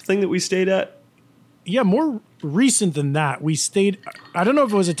Vegas thing that we stayed at? Yeah, more recent than that. We stayed, I don't know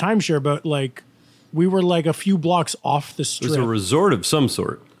if it was a timeshare, but like We were like a few blocks off the It strip. was a resort of some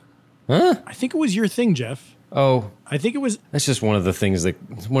sort. I think it was your thing, Jeff. Oh, I think it was. that's just one of the things that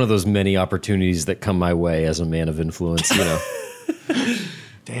one of those many opportunities that come my way as a man of influence. You know,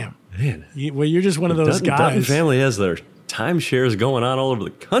 Damn. Man, Well, you're just one of those Dutton guys. family has their timeshares going on all over the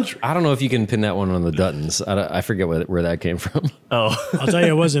country. I don't know if you can pin that one on the Duttons. I forget where that came from. Oh, I'll tell you,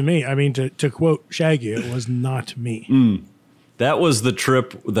 it wasn't me. I mean, to quote Shaggy, it was not me. that was the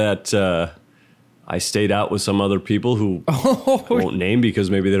trip that I stayed out with some other people who I won't name because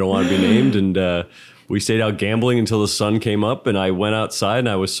maybe they don't want to be named. And we stayed out gambling until the sun came up. And I went outside and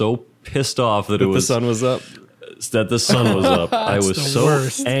I was so pissed off that The sun was up. that the sun was up. I was the so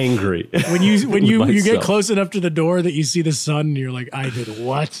worst. angry. When you get myself. close enough to the door that you see the sun, and you're like, I did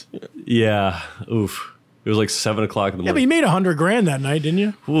what? Yeah. Oof. It was like 7 o'clock in the Yeah, but you morning. made $100,000 that night, didn't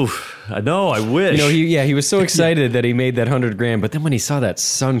you? Oof. I know. I wish. You know, he was so excited that he made that $100,000, but then when he saw that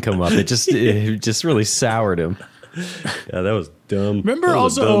sun come up, it just really soured him. Yeah, that was dumb. Remember That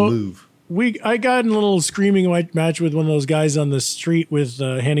was a also- dumb move. I got in a little screaming match with one of those guys on the street with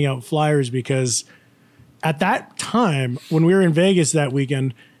handing out flyers because at that time when we were in Vegas that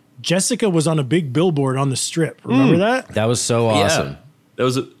weekend, Jessica was on a big billboard on the strip. Remember that? That was so awesome. Yeah. That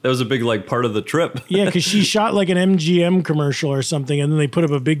was a big like part of the trip. Yeah, because she shot like an MGM commercial or something, and then they put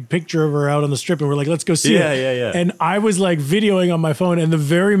up a big picture of her out on the strip, and we're like, let's go see it. Yeah. And I was like videoing on my phone, and the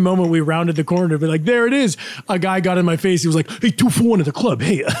very moment we rounded the corner, be like, there it is. A guy got in my face. He was like, hey, 2 for 1 at the club.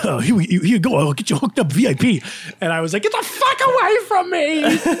 Hey, here you go. I'll get you hooked up VIP. And I was like, get the fuck away from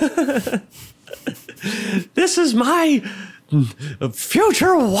me. This is my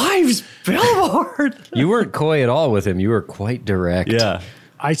future wife's billboard. You weren't coy at all with him. You were quite direct. Yeah.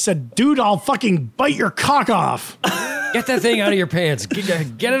 I said, dude, I'll fucking bite your cock off. Get that thing out of your pants. Get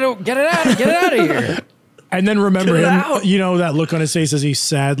it out of here. And then remember Get it him, out. you know, that look on his face as he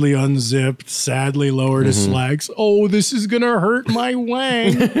sadly unzipped, sadly lowered his slacks. Oh, this is going to hurt my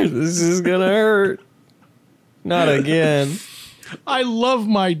wang. This is gonna hurt. Not again. I love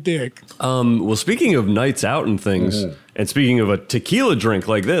my dick. Well, speaking of nights out and things, and speaking of a tequila drink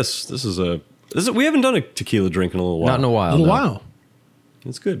like this we haven't done a tequila drink in a little while. Not in a while. A little no. while.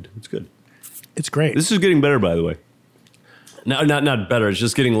 It's good. It's good. It's great. This is getting better, by the way. No, not better. It's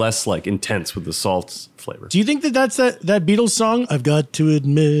just getting less like intense with the salt flavor. Do you think that's that Beatles song? I've got to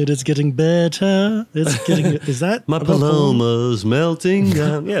admit it's getting better. It's getting. Is that My about Paloma? Paloma's melting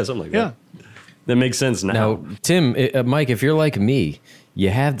down. Yeah, something like Yeah. that. That makes sense now. Now, Tim, Mike, if you're like me, you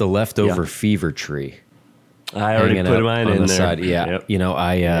have the leftover Yeah. fever tree. I already hanging put up mine on in the there. side. Yeah, Yep. you know,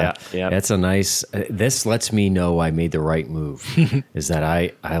 Yep. that's a nice. This lets me know I made the right move. Is that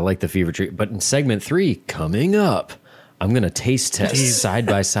I like the fever tree, but in segment 3 coming up, I'm gonna taste test side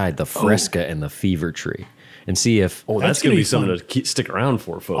by side the Fresca and the fever tree, and see if Oh, that's That's going gonna to be be something fun. to stick around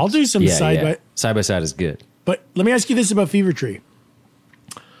for, folks. I'll do some side by. side is good. But let me ask you this about Fever Tree.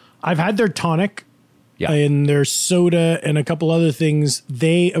 I've had their tonic Yeah, and their soda and a couple other things.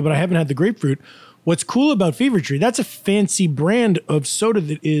 But I haven't had the grapefruit. What's cool about Fever Tree? That's a fancy brand of soda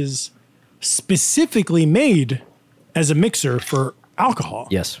that is specifically made as a mixer for alcohol.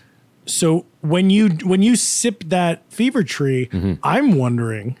 yes. So when you sip that Fever Tree, Mm-hmm. I'm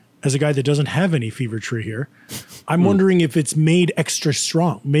wondering, as a guy that doesn't have any Fever Tree here, I'm wondering if it's made extra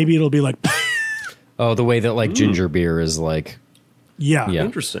strong. Maybe it'll be like, Oh, the way that like ginger beer is like. yeah, Yeah.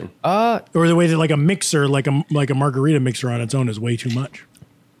 Interesting. or the way that like a mixer, like a margarita mixer on its own, is way too much.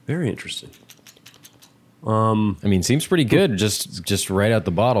 Very interesting. I mean, seems pretty good. Just right out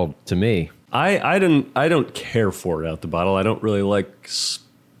the bottle to me. I don't care for it out the bottle. I don't really like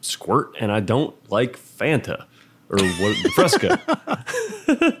Squirt, and I don't like Fanta or what Fresca.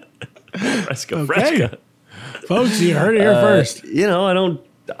 Fresca. Folks, you heard it here first. You know, I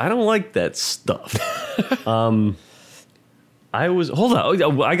don't like that stuff. Hold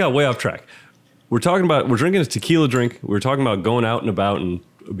on. I got way off track. We're drinking a tequila drink. We're talking about going out and about and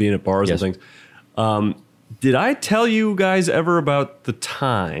being at bars Yes. and things. Did I tell you guys ever about the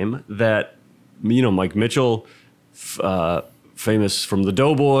time that, you know, Mike Mitchell, famous from the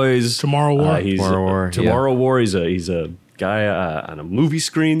Doughboys, Tomorrow War. he's Tomorrow War, Tomorrow War. He's a guy on a movie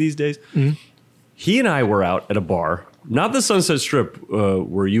screen these days. Mm-hmm. He and I were out at a bar, not the Sunset Strip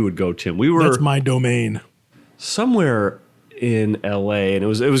where you would go, Tim. We were That's my domain. somewhere in LA, and it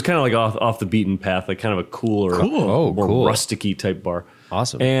was kind of like off the beaten path, like kind of a cooler, Oh, more cool. rusticy type bar.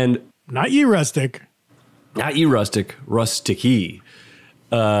 Awesome. And Not you, Rustic. not you, rusticy.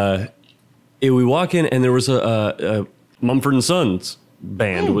 We walk in, and there was a Mumford and Sons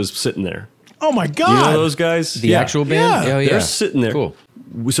band was sitting there. Oh my You God. know those guys? The actual band? Yeah. Oh, yeah. They're sitting there. Cool.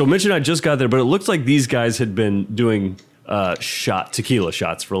 So Mitch and I just got there, but it looked like these guys had been doing tequila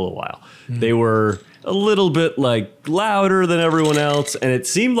shots for a little while. They were a little bit like louder than everyone else, and it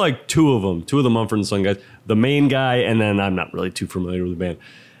seemed like two of the Mumford & Son guys, the main guy, and then I'm not really too familiar with the band.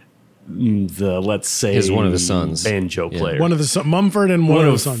 Let's say is one of the sons, banjo player, one of the Mumford and one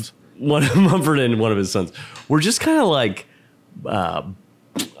of the sons, one of Mumford and one of his sons. We're just kind of like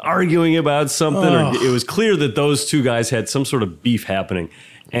arguing about something, or it was clear that those two guys had some sort of beef happening,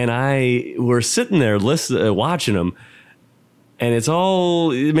 and we're sitting there watching them. And it's all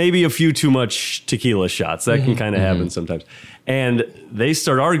maybe a few too much tequila shots. That can kind of happen sometimes. And they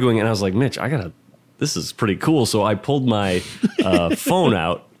start arguing, and I was like, Mitch, this is pretty cool. So I pulled my phone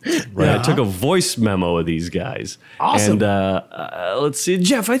out, and I took a voice memo of these guys. Awesome. And let's see.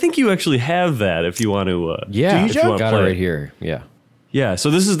 Jeff, I think you actually have that if you want to. Yeah, if you want to got it play right here. Yeah. Yeah, so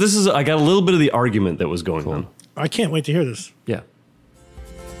this is I got a little bit of the argument that was going on. I can't wait to hear this. Yeah.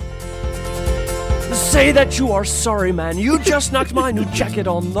 Say that you are sorry, man. You just knocked my new jacket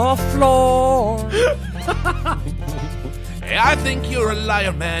on the floor. Hey, I think you're a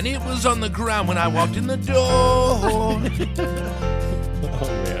liar, man. It was on the ground when I walked in the door.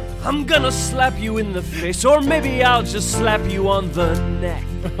 I'm gonna slap you in the face, or maybe I'll just slap you on the neck.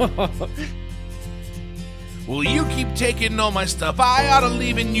 Well, you keep taking all my stuff. I ought to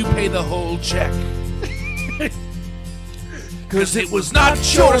leave and you pay the whole check. 'Cause it was not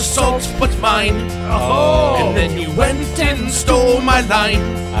your assault, but mine. Oh. And then you went and stole my lime.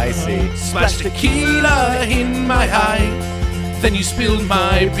 I see. Splashed tequila in my eye. Then you spilled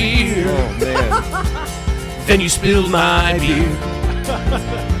my beer. Oh, man. Then you spilled my beer.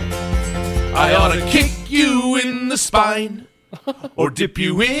 I ought to kick you in the spine. Or dip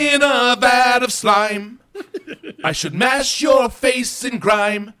you in a vat of slime. I should mash your face in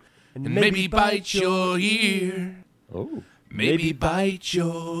grime. And maybe bite your ear. Oh. Maybe bite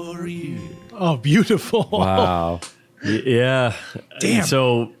your ear. Oh, beautiful. Wow. Yeah. Damn.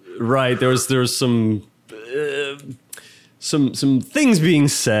 So there's some things being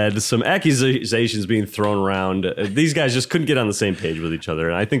said, some accusations being thrown around. These guys just couldn't get on the same page with each other,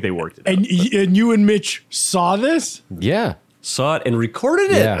 and I think they worked it out. And you and Mitch saw this? Yeah. Saw it and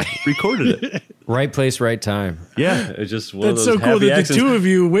recorded it. Yeah. Recorded it. Right place, right time. Yeah. It's just one That's of those so cool happy that accidents. the two of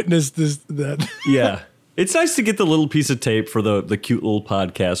you witnessed that. Yeah. It's nice to get the little piece of tape for the cute little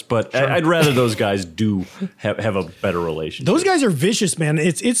podcast, but I'd rather those guys do have a better relationship. Those guys are vicious, man.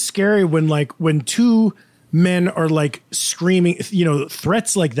 It's scary when two men are like screaming,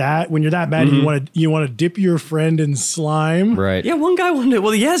 threats like that. When you're that mad, you want to dip your friend in slime, Right. Yeah, one guy wanted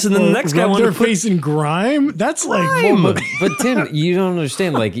well, yes, and then the next guy rub wanted their to put face in grime. That's like, But Tim, you don't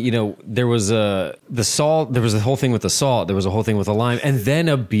understand. Like, there was the salt. There was the whole thing with the salt. There was a whole thing with the lime, and then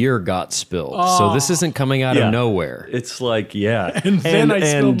a beer got spilled. So this isn't coming out Yeah. of nowhere. It's like, yeah. And then I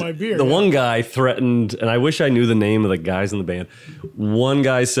spilled my beer, The yeah. one guy threatened, and I wish I knew the name of the guys in the band. One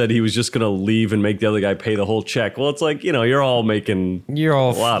guy said he was just going to leave and make the other guy pay the whole check. Well, it's like, you're all making You're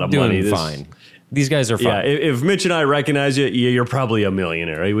all a lot of doing money. fine. These guys are fine. Yeah, if Mitch and I recognize you, you're probably a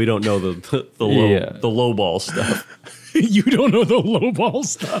millionaire. Right? We don't know the low ball stuff. you don't know the lowball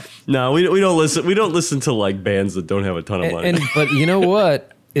stuff. No, we don't listen. We don't listen to like bands that don't have a ton of money. But you know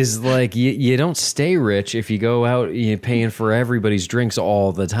what is like you don't stay rich if you go out paying for everybody's drinks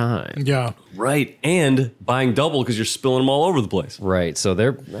all the time. Yeah. Right, and buying double because you're spilling them all over the place. Right. So I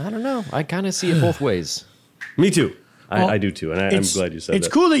don't know. I kind of see it both ways. Me too. Well, I do too, and I'm glad you said it's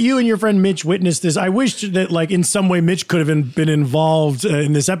that. cool that you and your friend Mitch witnessed this. I wish that, like, in some way, Mitch could have been involved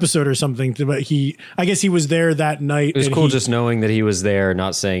in this episode or something. But I guess he was there that night. It was cool just knowing that he was there,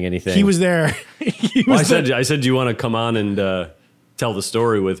 not saying anything. He was there. I said, do you want to come on and tell the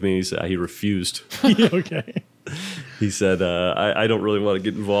story with me? He said he refused. Okay. He said, I don't really want to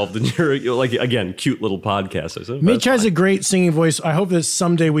get involved in your, like, again, cute little podcast. I said, Mitch has a great singing voice. I hope that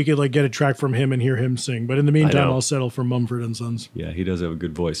someday we could like get a track from him and hear him sing. But in the meantime, know. I'll settle for Mumford and Sons. Yeah, he does have a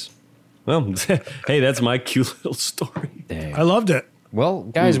good voice. Well, hey, that's my cute little story. Dang. I loved it. Well,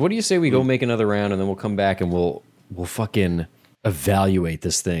 guys, what do you say we go make another round and then we'll come back and we'll fucking evaluate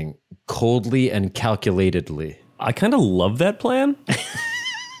this thing coldly and calculatedly. I kind of love that plan.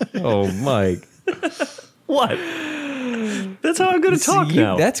 Oh, Mike. What? That's how I'm going to talk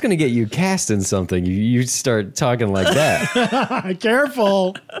now. That's going to get you cast in something. You start talking like that.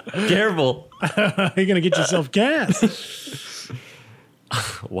 Careful. Careful. You're going to get yourself cast.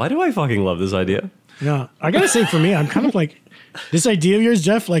 Why do I fucking love this idea? Yeah. I got to say, for me, I'm kind of like, this idea of yours,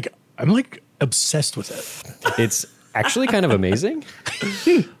 Jeff, like, I'm like obsessed with it. It's actually kind of amazing.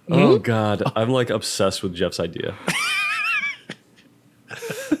 Oh, God. I'm like obsessed with Jeff's idea.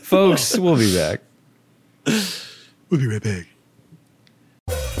 Folks, we'll be back. We'll be right back.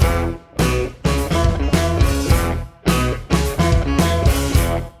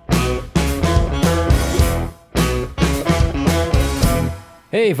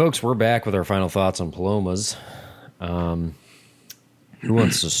 Hey, folks, we're back with our final thoughts on Palomas. Who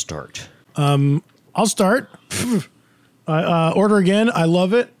wants to start? I'll start. Order again. I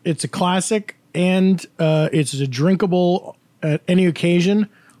love it. It's a classic, and it's a drinkable at any occasion.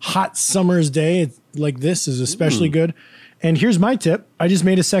 Hot summer's day like this is especially good. And here's my tip. I just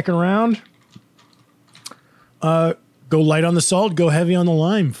made a second round. Go light on the salt. Go heavy on the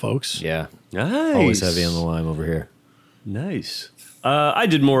lime, folks. Yeah. Nice. Always heavy on the lime over here. Nice. I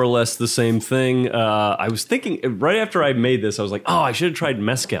did more or less the same thing. I was thinking right after I made this, I was like, oh, I should have tried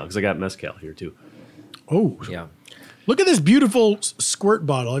mezcal because I got mezcal here too. Oh, Yeah. look at this beautiful squirt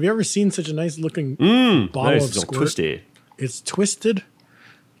bottle. Have you ever seen such a nice looking bottle Nice. of It's all squirt? twisty. It's twisted.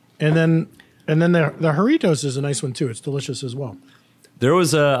 And then the Jarritos is a nice one too. It's delicious as well. There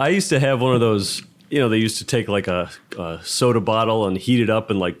was I used to have one of those, they used to take like a soda bottle and heat it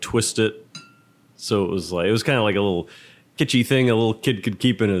up and like twist it. So it was kind of like a little kitschy thing a little kid could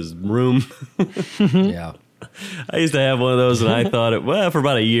keep in his room. Yeah. I used to have one of those and I thought for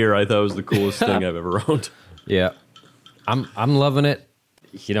about a year, I thought it was the coolest thing I've ever owned. Yeah. I'm loving it.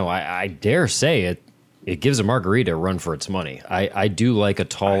 I dare say it gives a margarita a run for its money. I do like a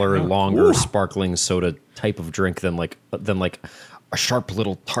taller, longer, sparkling soda type of drink than like a sharp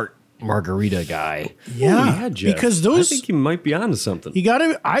little tart margarita guy. Yeah, Jeff. because I think you might be onto something.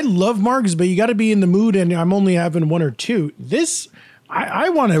 I love margs, but you gotta be in the mood, and I'm only having one or two. This, I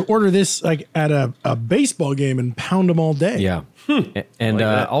want to order this like at a baseball game and pound them all day. Yeah. And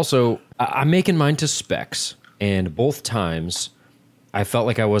also, I'm making mine to specs, and both times I felt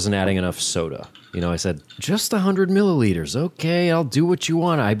like I wasn't adding enough soda. I said, just 100 milliliters. Okay, I'll do what you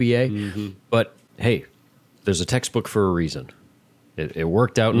want, IBA. Mm-hmm. But hey, there's a textbook for a reason. It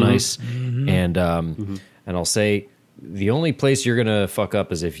worked out nice, and I'll say the only place you're gonna fuck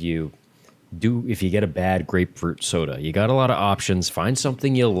up is if you get a bad grapefruit soda. You got a lot of options. Find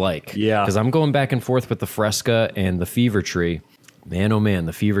something you like. Yeah, because I'm going back and forth with the Fresca and the Fever Tree. Man, oh man,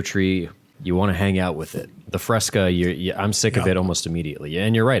 the Fever Tree. You want to hang out with it. The Fresca, I'm sick of it almost immediately.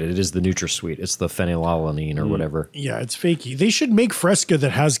 And you're right, it is the NutraSweet. It's the phenylalanine or whatever. Yeah, it's fakey. They should make Fresca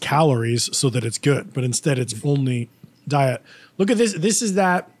that has calories so that it's good, but instead it's only diet. Look at this. This is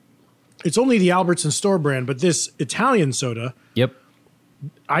that. It's only the Albertson store brand, but this Italian soda. Yep.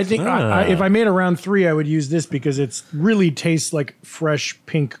 I think if I made a round 3, I would use this because it really tastes like fresh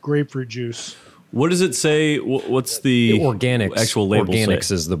pink grapefruit juice. What does it say? What's the Organics. actual label Organics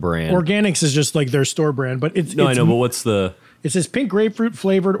say? is the brand. Organics is just like their store brand, but it's I know, but what's the... It says pink grapefruit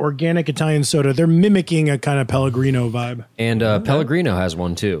flavored organic Italian soda. They're mimicking a kind of Pellegrino vibe. And Pellegrino has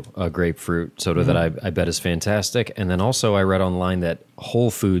one too, a grapefruit soda that I bet is fantastic. And then also I read online that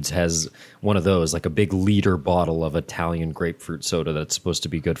Whole Foods has one of those, like a big liter bottle of Italian grapefruit soda that's supposed to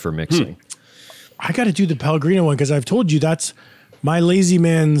be good for mixing. I got to do the Pellegrino one because I've told you that's my lazy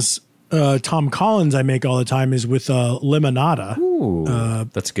man's Tom Collins I make all the time is with Limonada. Ooh,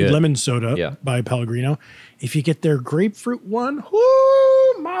 that's good. Lemon soda by Pellegrino. If you get their grapefruit one,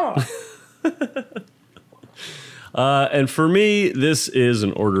 whoo, mama. And for me, this is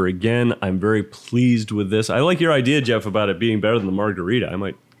an order again. I'm very pleased with this. I like your idea, Jeff, about it being better than the margarita. I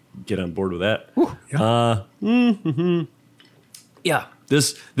might get on board with that. Yeah.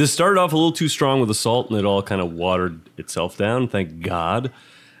 This started off a little too strong with the salt, and it all kind of watered itself down. Thank God.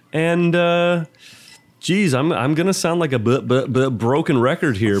 And geez, I'm gonna sound like a broken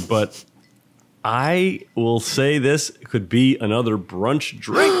record here, but I will say this could be another brunch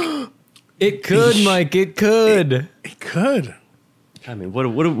drink. It could, Mike. It could. It could. I mean,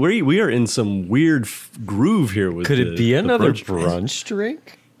 we are in some weird groove here. With Could it be another brunch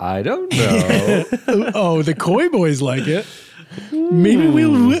drink? I don't know. Oh, the Koi Boys like it. Maybe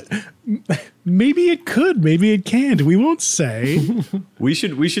maybe it could. Maybe it can't. We won't say. We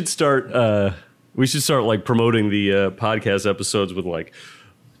should start like promoting the podcast episodes with like,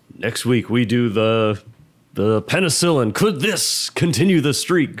 next week we do the penicillin. Could this continue the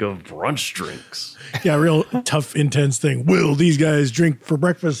streak of brunch drinks? Yeah, real tough, intense thing. Will these guys drink for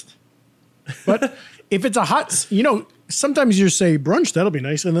breakfast? But if it's a hot, sometimes you say brunch, that'll be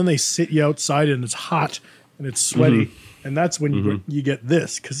nice. And then they sit you outside and it's hot and it's sweaty. And that's when you get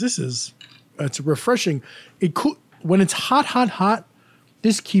this. Because it's refreshing. When it's hot,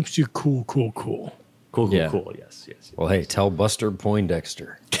 this keeps you cool. Cool. Yes. Well, hey, tell Buster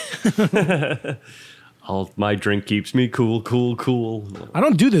Poindexter. My drink keeps me cool. I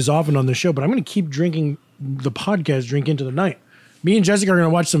don't do this often on the show, but I'm going to keep drinking the podcast drink into the night. Me and Jessica are going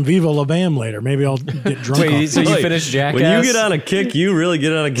to watch some Viva La Bam later. Maybe I'll get drunk. Wait, so you finished Jackass? When you get on a kick, you really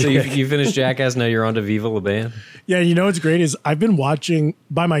get on a kick. So you finished Jackass, now you're on to Viva La Bam? Yeah, what's great is I've been watching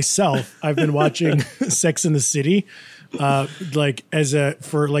by myself. I've been watching Sex in the City like as a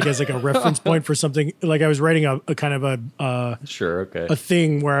reference point for something. Like I was writing a kind of Sure, okay. a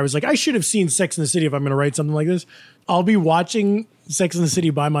thing where I was like, I should have seen Sex and the City if I'm going to write something like this. I'll be watching Sex and the City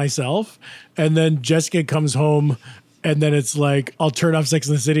by myself, and then Jessica comes home, and then it's like I'll turn off Sex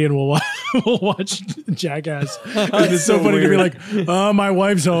and the City and we'll watch Jackass. And it's so funny to be like, oh, my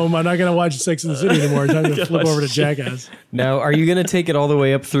wife's home. I'm not going to watch Sex and the City anymore. Time to flip over to Jackass. Now, are you going to take it all the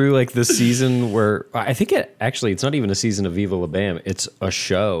way up through like the season where I think it's not even a season of Viva La Bam. It's a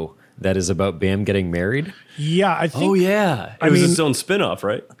show that is about Bam getting married. Yeah, I think. Oh yeah, it was its own spinoff,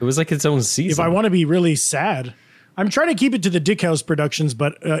 right? It was like its own season. If I want to be really sad, I'm trying to keep it to the Dick House productions,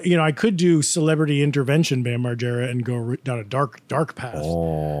 but I could do celebrity intervention Bam Margera and go down a dark path.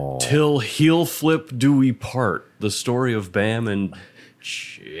 Till heel flip do we part. The story of Bam and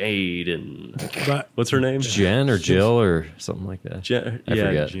Jaden. But What's her name? Jen or Jill or something like that. I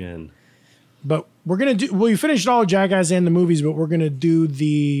forget. Jen. But we're gonna do. Well, you finished all Jackass and the movies, but we're gonna do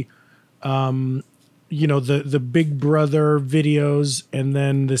the, the Big Brother videos and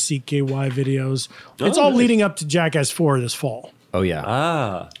then the CKY videos. It's all nice. leading up to Jackass 4 this fall, Oh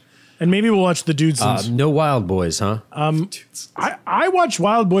yeah. and maybe we'll watch the Dudesons. No Wild Boys, huh? I watched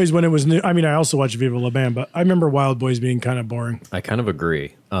Wild Boys when it was new. I mean, I also watched Viva La Bam, but I remember Wild Boys being kind of boring. I kind of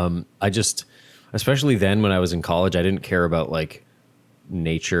agree. I just, especially then when I was in college, I didn't care about like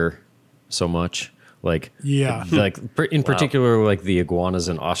nature so much. Like, Yeah. like in particular, like the iguanas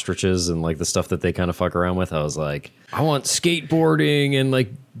and ostriches and like the stuff that they kind of fuck around with. I was like, I want skateboarding and like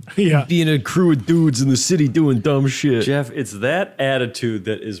Yeah. being a crew of dudes in the city doing dumb shit. Jeff, it's that attitude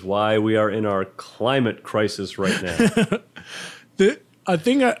that is why we are in our climate crisis right now. A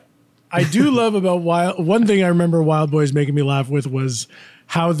thing I do love about one thing I remember Wild Boys making me laugh with was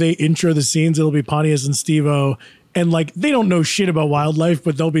how they intro the scenes. It'll be Pontius and Steve-O, and like they don't know shit about wildlife,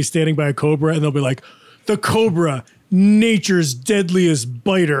 but they'll be standing by a cobra and they'll be like, the cobra, nature's deadliest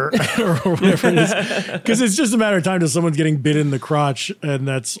biter, or whatever it is. Because it's just a matter of time till someone's getting bit in the crotch, and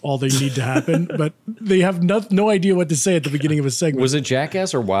that's all they need to happen. But they have no idea what to say at the beginning of a segment. Was it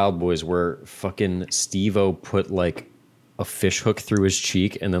Jackass or Wild Boys where fucking Steve-O put like a fish hook through his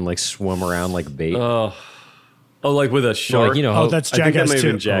cheek and then like swum around like bait? Oh, like with a shark? Like, you know how that's I think that Jackass may have 2.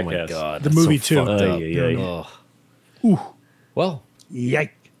 been Jackass. Oh my god, The that's movie so too. fucked up. Yeah. Ugh. Well,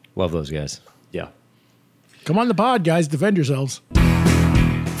 Yike. love those guys. Yeah. Come on the pod, guys. Defend yourselves.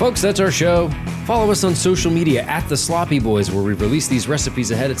 Folks, that's our show. Follow us on social media at The Sloppy Boys, where we release these recipes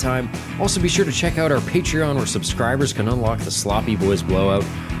ahead of time. Also, be sure to check out our Patreon, where subscribers can unlock the Sloppy Boys Blowout,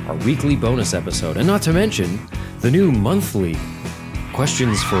 our weekly bonus episode, and not to mention the new monthly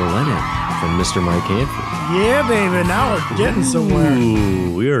Questions for Lennon from Mr. Mike Hanford. Yeah, baby. Now we're getting somewhere.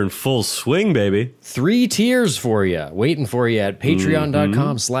 Ooh, we are in full swing, baby. 3 tiers for you, waiting for you at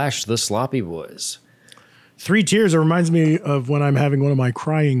patreon.com/The Sloppy Boys. 3 tiers. It reminds me of when I'm having one of my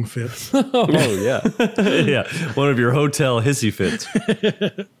crying fits. Oh, yeah. Yeah, one of your hotel hissy fits.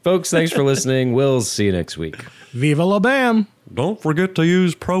 Folks, thanks for listening. We'll see you next week. Viva la Bam. Don't forget to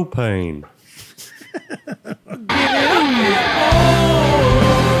use propane. Oh!